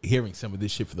still hearing some of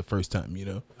this shit for the first time,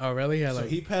 Oh, really? Yeah. So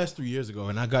he passed 3 years ago,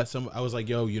 and I got some. I was like,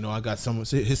 yo, I got some of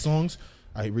his songs.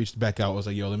 I reached back out. I was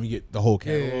like, yo, let me get the whole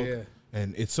catalog. Yeah.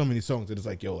 And it's so many songs that it's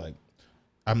like, yo, like.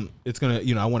 It's gonna,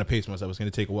 I want to pace myself. It's gonna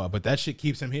take a while, but that shit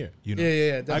keeps him here.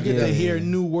 Yeah. I get to hear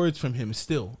new words from him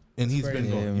still, and he's been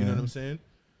gone. You know what I'm saying?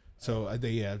 So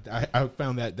I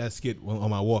found that skit on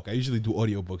my walk. I usually do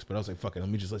audiobooks, but I was like, fuck it, let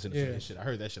me just listen to some of this shit. I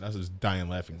heard that shit. I was just dying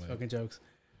laughing. Fucking jokes.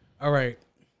 All right.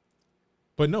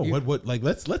 But no, what like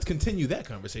let's continue that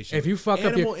conversation. If you fuck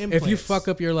up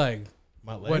your leg,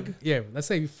 my leg. Let's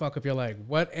say you fuck up your leg.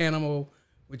 What animal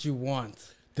would you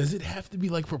want? Does it have to be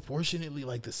like proportionately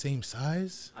like the same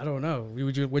size? I don't know.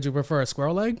 Would you prefer a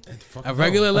squirrel leg? A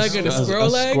regular leg and a squirrel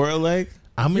leg? Squirrel leg?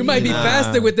 You might be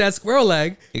faster with that squirrel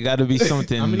leg. It got to be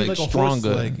something like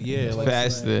stronger, leg. Yeah,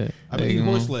 faster. I mean,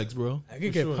 horse legs, bro. I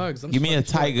could get pugs. Give me a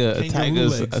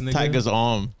tiger's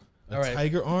arm. A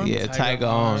tiger arm? Yeah, tiger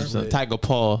arms, a tiger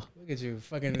paw. Look at you,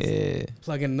 fucking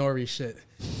plugging Nori shit.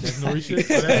 That's Nori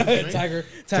shit?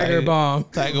 Tiger bomb.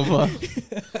 Tiger bomb.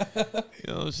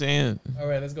 You know what I'm saying? All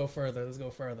right, let's go further.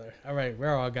 All right,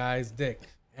 where are our guys? Dick.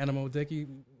 Animal dick?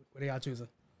 What are y'all choosing?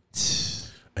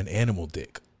 An animal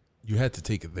dick. You had to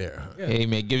take it there. Huh? Yeah. Hey,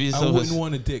 man, give yourself I wouldn't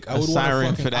want a dick. I would siren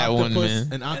want a for that octopus, one, man.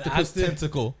 An octopus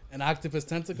tentacle. An octopus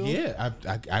tentacle? Yeah,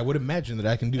 I would imagine that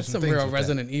I can do That's some some things real with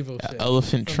Resident Evil shit.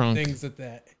 Elephant trunk. Things with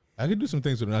that. I could do some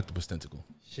things with an octopus tentacle.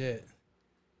 Shit.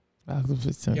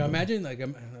 Octopus tentacle. Yo, imagine like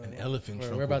an elephant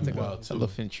trunk. We're about to go.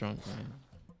 Elephant trunk, man.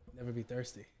 Never be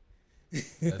thirsty.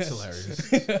 That's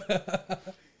hilarious.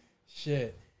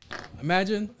 Shit.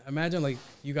 Imagine like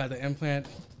you got the implant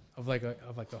of like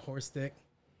the horse dick,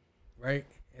 right?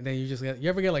 And then you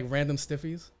ever get like random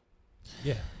stiffies?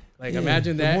 Yeah. Like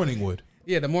imagine that. The morning wood.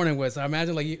 Yeah, the morning wood. So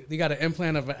imagine like you got an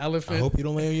implant of an elephant. I hope you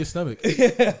don't lay on your stomach.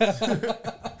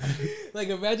 Like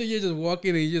imagine you're just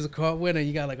walking and you just caught one and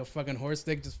you got like a fucking horse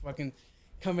dick just fucking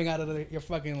coming out of your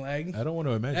fucking leg. I don't want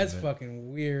to imagine That's that.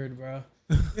 fucking weird, bro.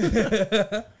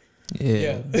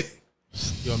 Yeah.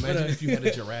 Yo, imagine if you had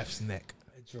a giraffe's neck.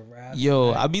 A giraffe.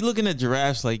 Yo, I be looking at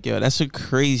giraffes like, yo, that's a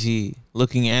crazy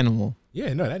looking animal.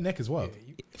 Yeah, no, that neck is wild.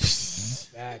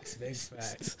 Facts, big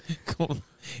facts.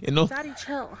 You know, Daddy,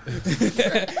 chill.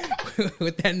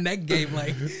 With that neck game,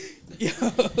 like,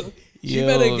 you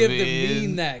better give the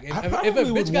mean neck. If a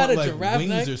bitch got a giraffe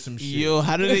neck, or some shit. Yo,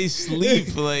 how do they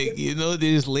sleep? Like, you know,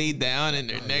 they just lay down and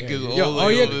their neck is all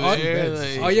all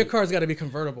your cars got to be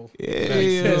convertible. Yeah,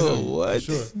 yo, what?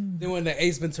 Sure. Then when the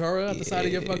Ace Ventura at the side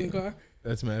of your fucking car.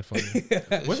 That's mad funny.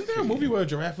 Wasn't there a movie where a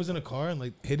giraffe was in a car and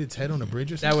like hit its head on a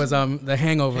bridge or something? That was The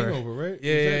Hangover. Hangover, right?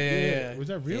 Yeah. Was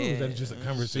that real? Or was that just a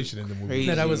conversation in the movie?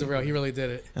 No, that was real. He really did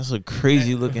it. That's a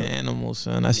crazy looking animal,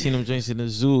 son. I seen them drinks in the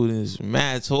zoo and it's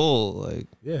mad tall. Like,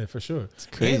 yeah, for sure. It's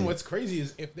crazy. And what's crazy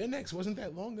is if their necks wasn't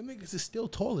that long, the niggas is still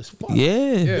tall as fuck.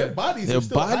 Yeah. Their bodies are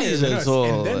still higher than us, tall.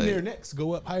 and then like, their necks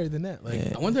go up higher than that.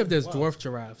 Like, I wonder if there's dwarf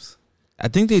giraffes. I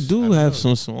think they do have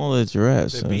some smaller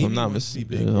giraffes. If I'm not Babies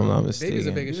mistaken.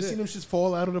 are big as you shit. seen them just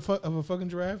fall out of a fucking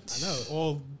giraffe? I know.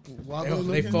 All wobbly They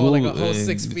looking? fall like a whole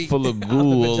 6 feet. Full of out goo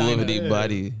the all vagina. over their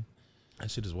body. That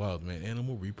shit is wild, man.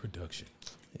 Animal reproduction.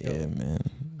 Yeah, man.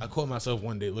 I caught myself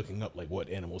one day looking up like what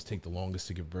animals take the longest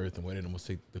to give birth and what animals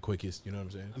take the quickest. You know what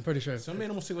I'm saying? I'm pretty sure. Some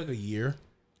animals take like a year.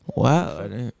 Wow, I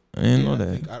didn't know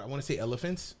that. I want to say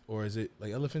elephants, or is it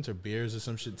like elephants or bears or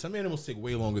some shit? Some animals take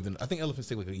way longer than I think elephants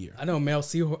take like a year. I know male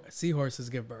seahorses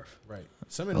give birth. Right.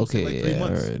 Some animals take like 3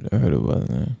 months. I heard about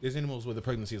that. There's animals where the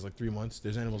pregnancy is like 3 months.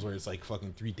 There's animals where it's like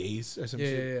fucking 3 days or some Yeah,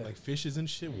 shit. yeah. Like fishes and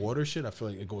shit, water shit. I feel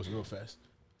like it goes real fast.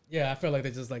 Yeah, I feel like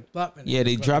they just like plop. And Yeah,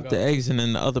 they just drop let it the go. eggs and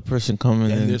then the other person come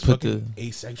in And and there's put fucking the.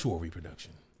 asexual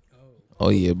reproduction. Oh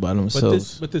yeah, by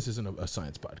themselves. But this isn't a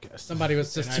science podcast. Somebody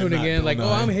was just And I'm tuning not in like, doing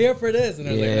oh, I'm here for this. And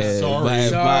they're Yeah,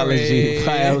 like, biology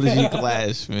sorry.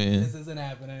 class, man. This isn't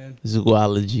happening.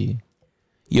 Zoology.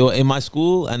 Yo, in my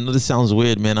school, I know this sounds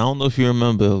weird, man. I don't know if you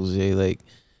remember, Jose. Like,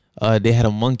 they had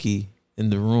a monkey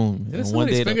in the room. Didn't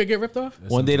somebody's finger get ripped off?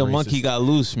 One day the monkey got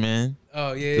loose, man.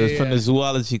 Oh, yeah. From the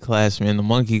zoology class, man. The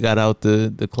monkey got out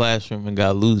the classroom and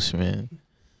got loose, man.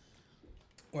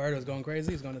 Word was going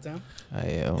crazy. He's going to town.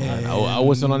 I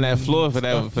wasn't on that floor for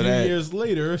that. A few years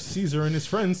later, Caesar and his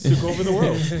friends took over the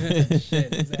world.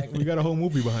 Shit, exactly. We got a whole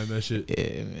movie behind that shit.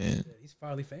 Yeah, man. He's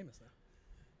probably famous now.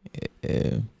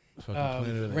 Yeah.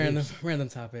 Random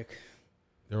topic.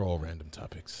 They're all random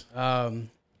topics. Do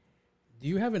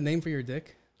you have a name for your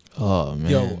dick? Oh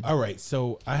man. Yo, all right.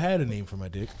 So I had a name for my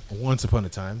dick once upon a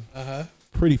time.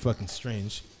 Pretty fucking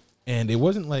strange, and it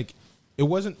wasn't like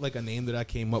a name that I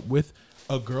came up with.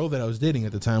 A girl that I was dating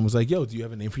at the time was like, "Yo, do you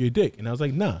have a name for your dick?" And I was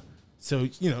like, "Nah." So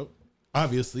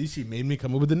obviously she made me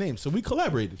come up with the name. So we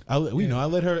collaborated. I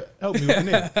let her help me with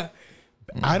the name.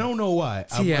 I don't know why.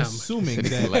 I'm assuming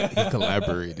that he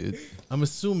collaborated. I'm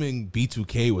assuming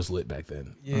B2K was lit back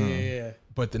then. Yeah.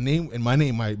 But the name and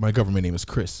my government name is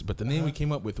Chris. But the name we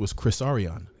came up with was Chris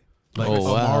Arion. Like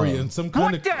wow. Omarion, some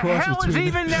kind of cross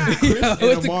between Chris and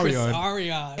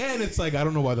Omarion. And it's like, I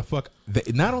don't know why the fuck.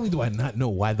 Not only do I not know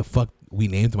why the fuck we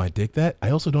named my dick that,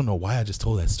 I also don't know why I just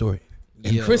told that story.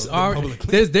 And Chris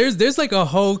there's like a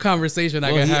whole conversation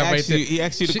I can have right there. He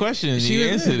asked you the question and he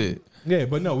answered it. Yeah,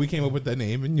 but no, we came up with that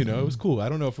name, and it was cool. I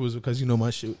don't know if it was because my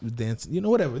shit was dancing,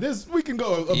 whatever. We can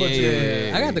go a bunch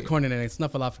of. I got the corny name,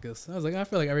 Snuffleupagus. I was like, I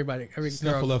feel like every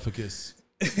Snuffleupagus.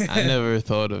 I never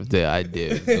thought of the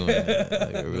idea of doing that.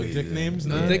 Like, I really dick names?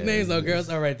 No. Dick names? No, girls.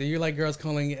 All right. Do you like girls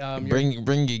calling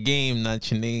bring your game,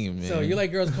 not your name, man. So you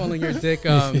like girls calling your dick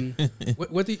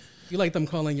what do you like them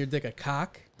calling your dick a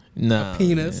cock? Nah, a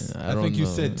penis? Man, I think you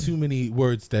said too many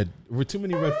words that were too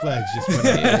many red flags just went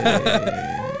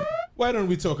out. Why don't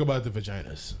we talk about the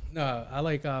vaginas? No, I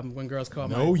like when girls call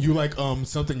No, you like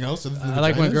something else? I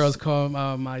like when girls call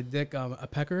my dick a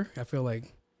pecker. I feel like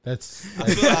that's.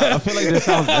 I feel like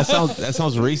that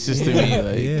sounds racist to me.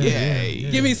 Like, yeah.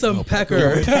 Give me some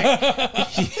pecker.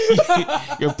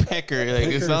 Your pecker, like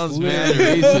it sounds mad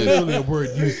racist. Literally a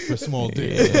word used for small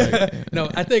dicks. Like, no,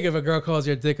 I think if a girl calls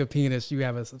your dick a penis, you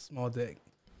have a small dick.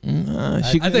 Nah,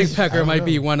 I think pecker might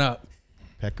be one up.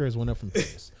 Pecker is one up from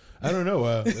penis. I don't know.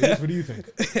 Ladies, what do you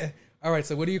think? All right,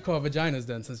 so what do you call vaginas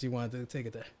then? Since you wanted to take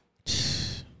it there,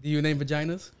 do you name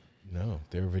vaginas? No,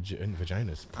 they're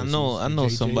vaginas. I know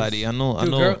somebody. I know.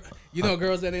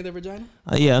 Girls that name their vagina?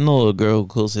 Yeah, I know a girl who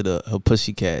calls it her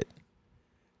pussycat.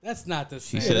 That's not the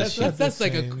same.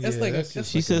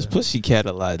 She says pussycat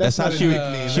a lot. That's how she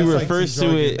refers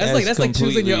to it. That's like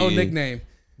choosing your own nickname.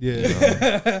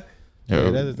 Yeah.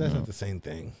 That's not the same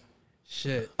thing.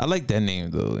 Shit. I like that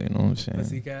name though. You know what I'm saying?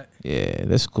 Pussycat. Yeah,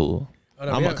 that's cool.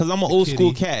 Because I'm an old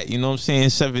school cat, you know what I'm saying?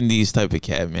 70s type of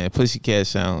cat, man. Pussycat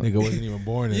sound. Nigga wasn't even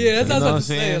born in. Yeah, that's what I'm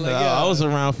saying. Like, I was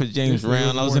around for James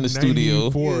Brown. I was in the studio.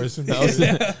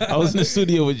 I was in the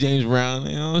studio with James Brown.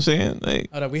 You know what I'm saying?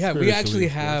 Like, hold on, we actually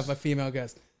have a female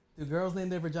guest. Do girls name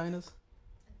their vaginas?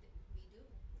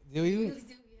 Do you?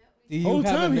 The whole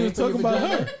time he was talking about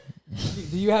her.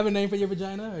 Do you have a name for your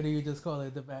vagina, or do you just call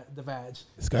it the vag?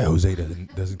 This guy Jose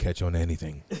doesn't catch on to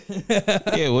anything.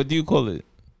 Yeah, what do you call it?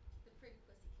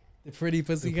 The pretty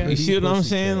pussycat. You see what I'm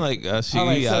saying? Like, I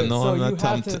know I'm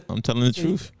telling the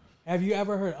truth. Have you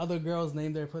ever heard other girls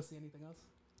name their pussy anything else?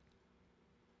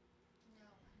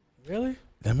 No. Really?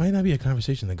 That might not be a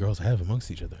conversation that girls have amongst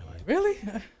each other. Like, really?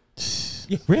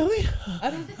 Yeah, really?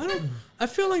 I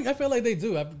feel like they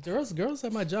do. Girls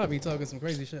at my job be talking some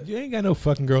crazy shit. You ain't got no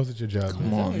fucking girls at your job.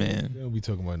 Come on, man. They don't be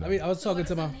talking about nothing. I mean, I was talking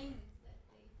to my.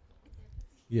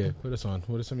 Yeah, put us on.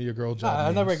 What are some of your girl job names?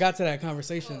 I never got to that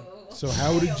conversation. So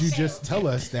how did you just tell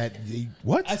us that?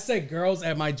 What? I said girls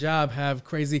at my job have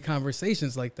crazy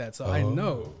conversations like that. So I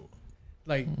know,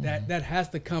 like that has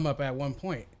to come up at one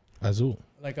point. Azul.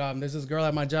 Like there's this girl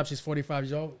at my job. She's 45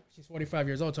 years old. She's 45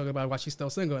 years old, talking about why she's still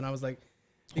single, and I was like,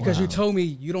 because you told me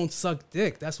you don't suck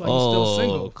dick. That's why you're still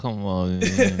single. Oh, come on,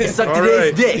 man. Suck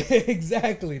today's dick.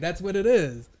 Exactly. That's what it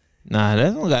is. Nah,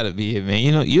 that don't gotta be it,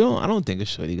 man. I don't think a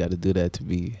shorty gotta do that to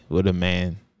be with a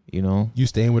man. You know, you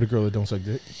staying with a girl that don't suck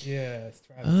dick? Yeah.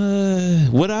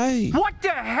 Would I? What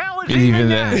the hell is even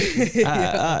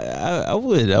that? I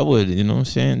would. You know what I'm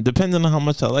saying? Depending on how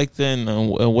much I like them and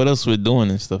what else we're doing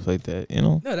and stuff like that. You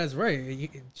know? No, that's right.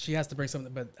 She has to bring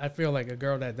something, but I feel like a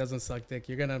girl that doesn't suck dick,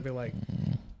 you're gonna be like,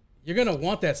 you're gonna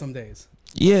want that some days.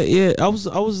 Yeah. I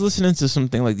was listening to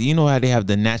something like, you know how they have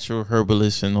the natural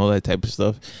herbalists and all that type of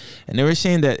stuff, and they were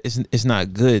saying that it's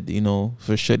not good, you know,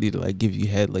 for shorty to like give you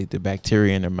head like the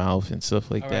bacteria in their mouth and stuff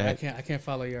like that. I can't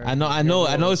follow your. I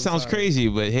know. It sounds crazy,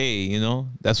 but hey, you know,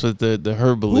 that's what the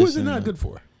herbalists. Who is it not good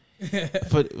for?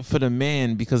 For the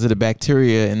man, because of the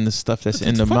bacteria and the stuff that's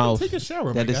in the mouth. Take a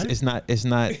shower, that it's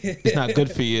not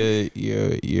good for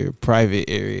your private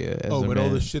area. But all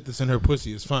the shit that's in her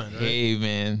pussy is fine, right? Hey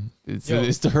man, it's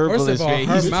the herbalist.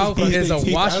 Her mouth is a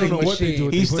washing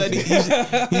machine. He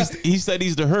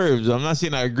studies the herbs. I'm not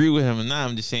saying I agree with him or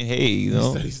not. I'm just saying, hey, you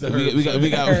know,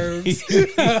 we got herbs.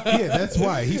 Yeah, that's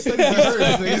why he studies the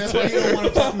herbs. That's why he don't want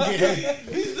to fucking get head.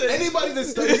 Anybody that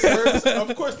studies herbs,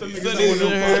 of course, the niggas don't want to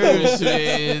herbs,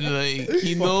 man. Like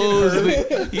he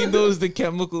knows the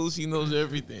chemicals. He knows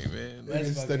everything,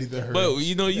 man. Study the herbs. But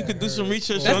you know, you could do some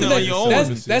research on your own.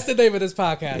 That's the name of this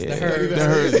podcast. Yeah, the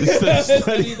herbs.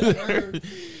 Study the herbs.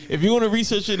 If you want to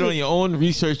research it on your own,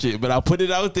 research it. But I'll put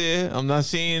it out there. I'm not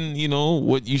saying, you know,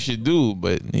 what you should do,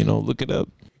 but you know, look it up.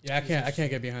 Yeah, I can't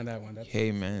get behind that one.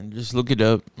 Hey man, just look it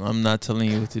up. I'm not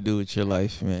telling you what to do with your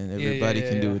life, man. Everybody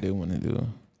can do what they want to do.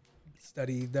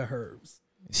 Study the herbs.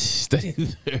 Study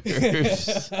the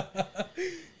herbs.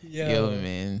 Yo,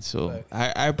 man. So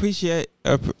I appreciate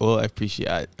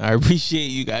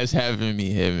you guys having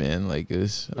me here, man. Like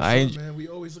this, man, we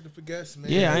always looking for guests,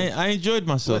 man. Yeah, I enjoyed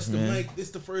myself, man. The mic.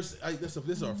 This the first. This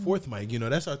is our fourth mic. You know,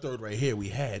 that's our third right here. We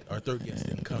had our third guest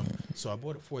didn't come, so I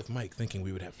bought a fourth mic thinking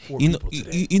we would have four people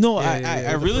today.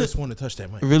 I really first one to touch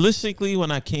that mic. Realistically,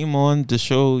 when I came on the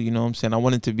show, you know what I'm saying, I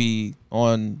wanted to be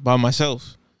on by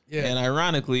myself. Yeah. And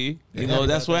ironically, you know,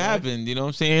 that's what happened. You know what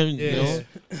I'm saying? Yeah. You know?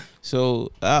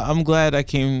 So I'm glad I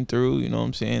came through. You know what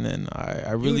I'm saying? And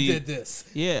I really did this.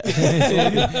 Yeah.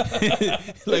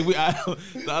 Like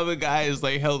the other guy is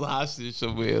like held hostage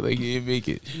somewhere. Like he didn't make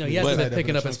it. No, he hasn't been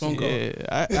picking up his phone call.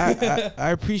 Yeah, I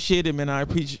appreciate it, man. I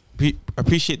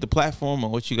appreciate the platform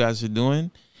and what you guys are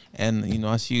doing. And you know,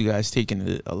 I see you guys taking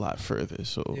it a lot further.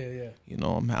 So you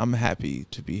know, I'm happy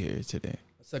to be here today.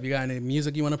 What's up? You got any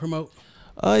music you want to promote?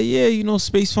 Yeah, you know,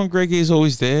 Space Funk Reggae is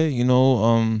always there. You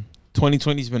know,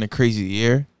 2020's been a crazy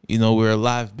year. You know, we're a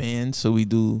live band, so we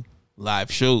do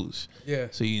live shows. Yeah.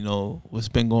 So, you know, what's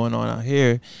been going on out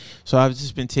here. So I've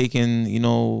just been taking, you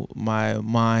know, my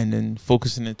mind and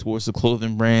focusing it towards the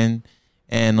clothing brand.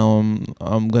 And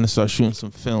I'm going to start shooting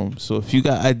some films. So if you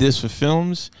got ideas for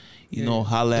films, you know,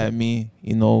 holla at me.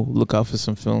 You know, look out for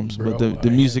some films. Bro, but the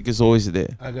music is always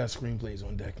there. I got screenplays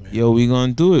on deck, man. Yo, we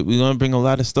gonna do it. We gonna bring a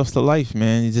lot of stuff to life,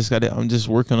 man. You just got to. I'm just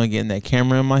working on getting that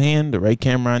camera in my hand, the right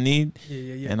camera I need,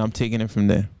 and I'm taking it from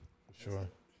there. Sure.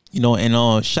 You know,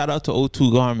 and shout out to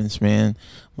O2 Garments, man.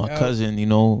 My cousin, you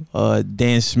know,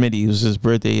 Dan Smitty. It was his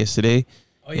birthday yesterday.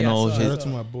 Oh, yeah, you know, shout out to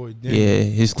my boy Dan. Yeah,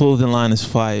 his clothing line is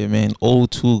fire, man.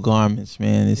 O2 Garments,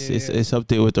 man. It's up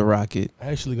there with the Rocket. I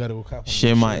actually got a copy.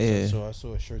 Share my air. So I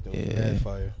saw a shirt that was mad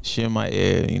fire. Share my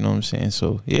air. You know what I'm saying?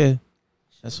 So yeah,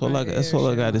 that's all I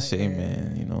got to say,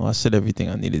 man. You know, I said everything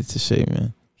I needed to say,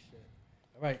 man.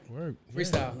 All right,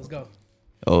 freestyle. Let's go.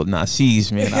 Oh, nah,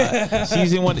 C's, man.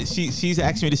 C's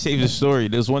asked me to save the story.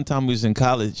 There was one time we was in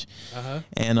college,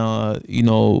 and you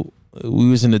know, we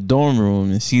was in the dorm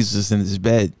room and C's was in his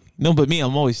bed. You know, but me,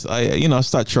 I'm always, you know, I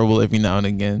start trouble every now and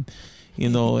again. You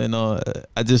know, and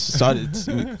I just started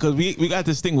because we got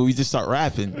this thing where we just start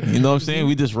rapping. You know what I'm saying?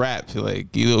 We just rap,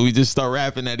 like, you know, we just start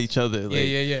rapping at each other. Like,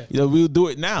 yeah. You know, we'll do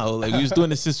it now. Like, we was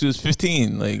doing it since we was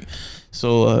 15. Like,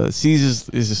 so C's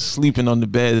is just sleeping on the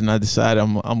bed, and I decided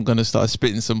I'm gonna start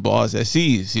spitting some bars at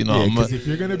C's. You know, because if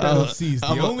you're gonna battle C's,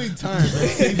 the only time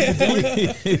that's safe to do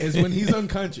it is when he's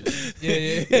unconscious.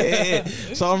 Yeah.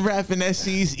 So I'm rapping at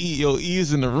C's. E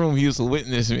is in the room. He was a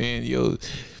witness, man. Yo.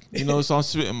 You know, so I'm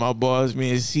spitting my bars,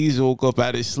 man. C's woke up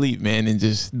out of sleep, man, and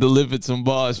just delivered some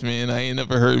bars, man, I ain't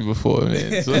never heard before,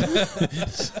 man. So,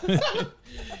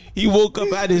 he woke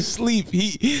up out of his sleep.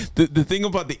 The thing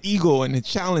about the ego and the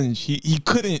challenge, he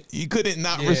couldn't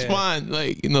not respond.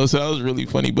 Like, you know, so that was really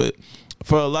funny. But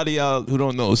for a lot of y'all who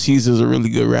don't know, C's a really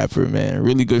good rapper, man.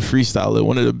 Really good freestyler.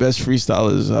 One of the best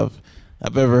freestylers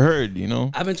I've ever heard, you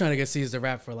know? I've been trying to get C's to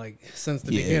rap for like since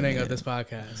the beginning of this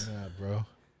podcast. Nah, bro.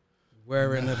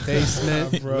 We're in the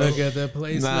basement. Look at the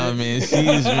placement. Nah, man.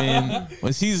 C's, man.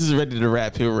 When C's is ready to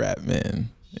rap, he'll rap, man.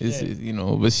 You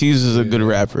know, but C's is a good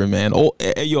rapper, man. Oh,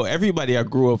 yo, everybody I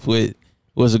grew up with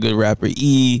was a good rapper.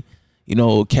 You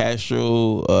know,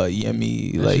 Castro,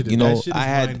 Yemi, like, you know, I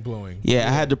had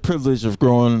the privilege of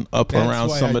growing up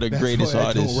around some of the greatest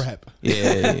artists. I don't rap.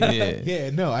 Yeah.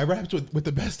 No, I rapped with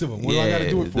the best of them. What do I got to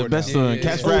do it for? The best of them.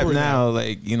 Cats rap now,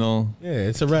 like, you know. Yeah,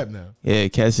 it's a rap now. Yeah,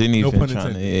 Cats ain't even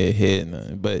trying to hit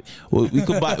nothing. But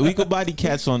we could body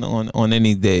Cats on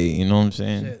any day. You know what I'm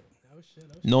saying?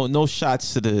 No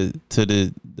shots to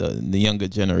the younger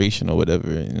generation or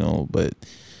whatever, you know, but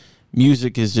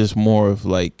music is just more of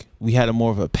like, we had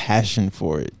more of a passion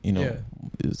for it, you know.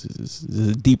 It's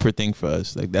a deeper thing for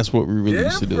us. Like, that's what we really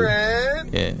used to do.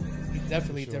 Yeah.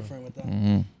 Definitely different with that.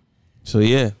 Mm-hmm. So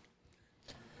yeah.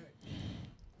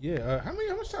 Yeah, how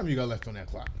much time you got left on that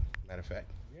clock? Matter of fact.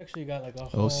 We actually got like a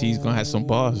whole... C's gonna have some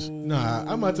bars. Nah,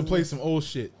 I'm about to play some old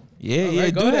shit. Yeah,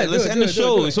 do that. Let's end the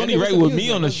show. It's only right with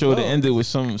me on the show to end it with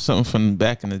something from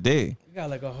back in the day. We got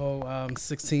like a whole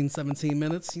 16, 17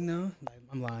 minutes, you know?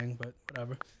 I'm lying, but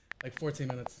whatever. Like 14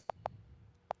 minutes.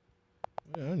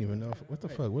 Yeah, I don't even know. What the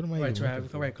fuck? What am I even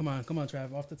Trav. All right, come on,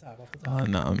 Trav. Off the top. Oh,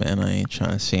 nah, man. I ain't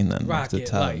trying to say nothing off the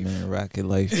top, man. Rocket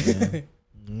life,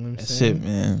 man. That's it,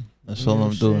 man. That's all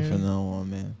I'm doing from now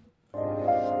on, man.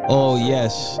 Oh,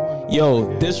 yes.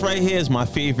 Yo, this right here is my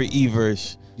favorite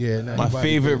E-verse. Yeah, my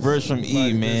favorite verse from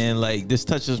E, man. Like, this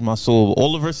touches my soul.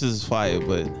 All the verses is fire,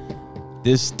 but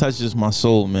this touches my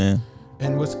soul, man.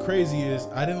 And what's crazy is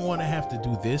I didn't want to have to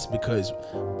do this because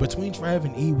between Trav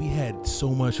and E, we had so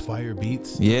much fire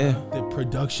beats. Yeah. The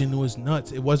production was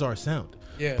nuts. It was our sound.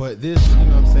 Yeah. But this, you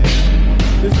know what I'm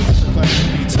saying?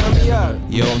 Turn me up.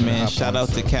 Yo, man, shout out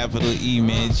to Capital E,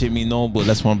 man. Jimmy Noble,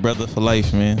 that's my brother for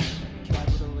life, man.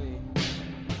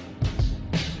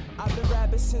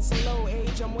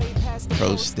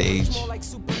 Pro stage.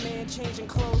 Changing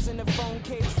clothes in the phone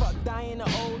cage, fuck dying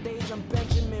of old age. I'm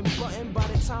Benjamin Button. By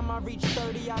the time I reach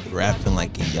 30, I'll be rapping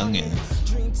like a youngin'.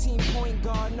 Dream team point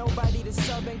guard, nobody to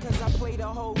subbing, cause I play the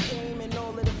whole game and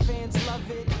all of the fans love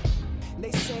it.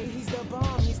 They say he's the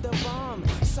bomb, he's the bomb.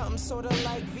 Something sorta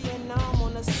like Vietnam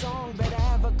on a song. Better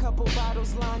have a couple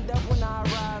bottles lined up when I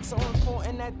arrive. So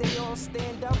important that they all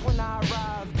stand up when I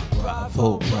arrive.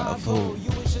 Bravo, bravo. You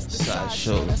was just a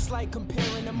sideshow. That's like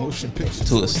comparing a motion picture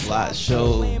To a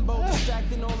slideshow.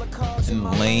 In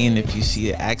the lane, if you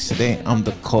see an accident, I'm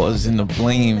the cause and the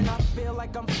blame. I feel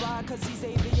like I'm fly cause these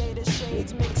aviator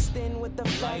shades mixed in with the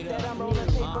fact that I'm rolling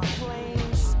paper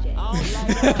planes.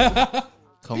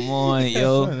 Come on,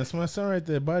 yo. That's my son right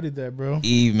there. Bodied that, bro.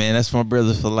 Eve, man, that's my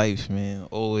brother for life, man.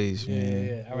 Always, man.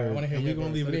 Yeah. All right, I want to hear your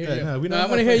verse. Leave it Let me at hear that. your- No, I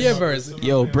want to hear your verse.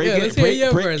 Yo, let's hear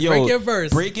your verse. Break your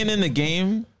verse. Breaking in the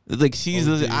game, like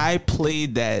Caesar, I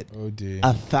played that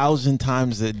 1,000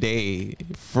 times a day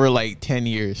for like 10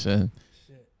 years, son.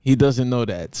 He doesn't know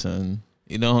that, son.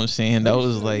 You know what I'm saying? That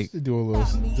was like do a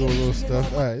little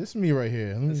stuff. All right, this is me right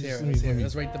here. Let's hear it.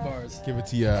 Let's rate the bars. Give it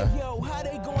to y'all.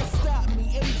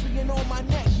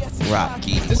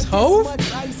 Rocky. This Hov? I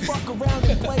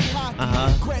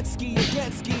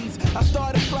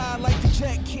started flying like the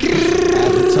jet kid.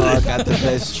 Avatar got the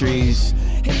best trees.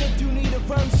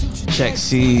 Check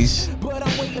C's. But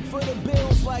I'm waiting for the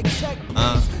bills like check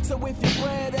please. So if your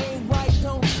bread ain't right,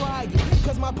 don't try it.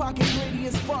 Cause my pocket's gritty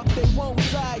as fuck, they won't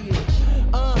tie it.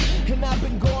 And I've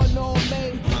been going all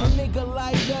May. A nigga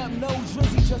light up, no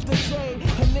drizzy, just a J.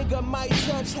 A nigga might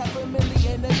touch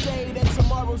 $500,000 a day. Then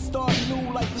tomorrow start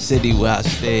new like the City where I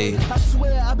stay. I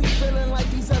swear I be feeling like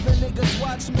these other niggas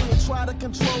watch me and try to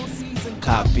control season.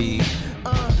 Copy.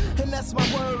 And that's my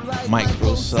word like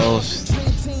Microsoft.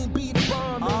 Dream team be the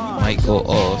bomb. Might go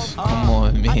off. Come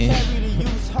on, man.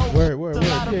 Word.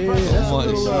 Yeah.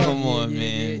 Come on,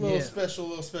 man. Little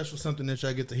special something that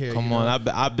y'all get to hear. Come on,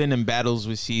 I've been in battles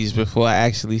with C's before I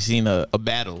actually seen a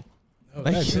battle. Yeah, I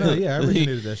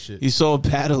originated that shit. You saw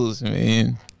battles,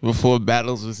 man, before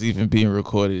battles was even being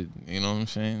recorded. You know what I'm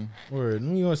saying? Word.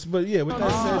 But yeah, with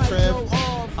that said,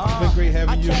 Trav, it's been great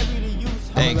having you.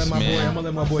 Thanks, man. I'm gonna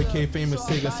let my boy K Famous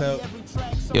take us out.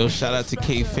 Yo, shout out to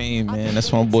K Fame, man. That's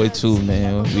my boy too,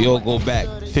 man. We all go back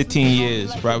 15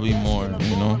 years, probably more.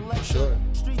 You know. Sure.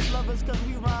 Streets love us cause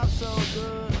we rhyme so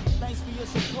good. Thanks for your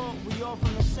support, we all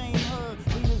from the same hood.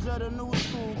 Leaders of the new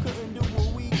school couldn't do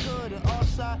what we could. And our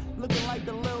side looking like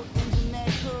the little engine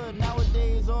that could.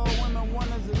 Nowadays all women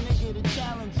want us a nigga to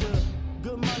challenge her.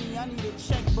 Good money, I need a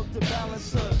checkbook to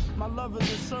balance her. My love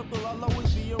is a circle, I'll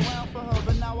always be around for her.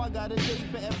 But now I got a date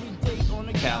for every date on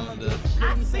the calendar.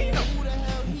 Lady saying who the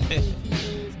hell he think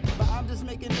he is. But I'm just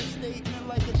making a statement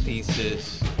like a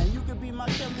Thesis. And you could be my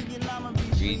Kelly and I'ma be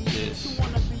Regis. Who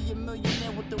wanna be a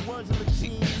millionaire with the words of a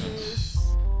genius?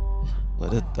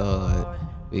 What a thought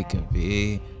we can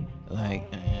be like.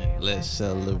 Let's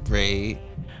celebrate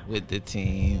with the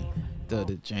team. Throw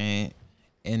the drink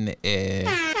in the air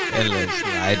and let's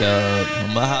light up.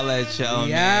 I'ma holla at y'all,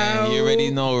 man. You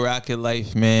already know Rocket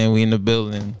Life, man. We in the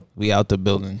building. We out the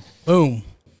building. Boom.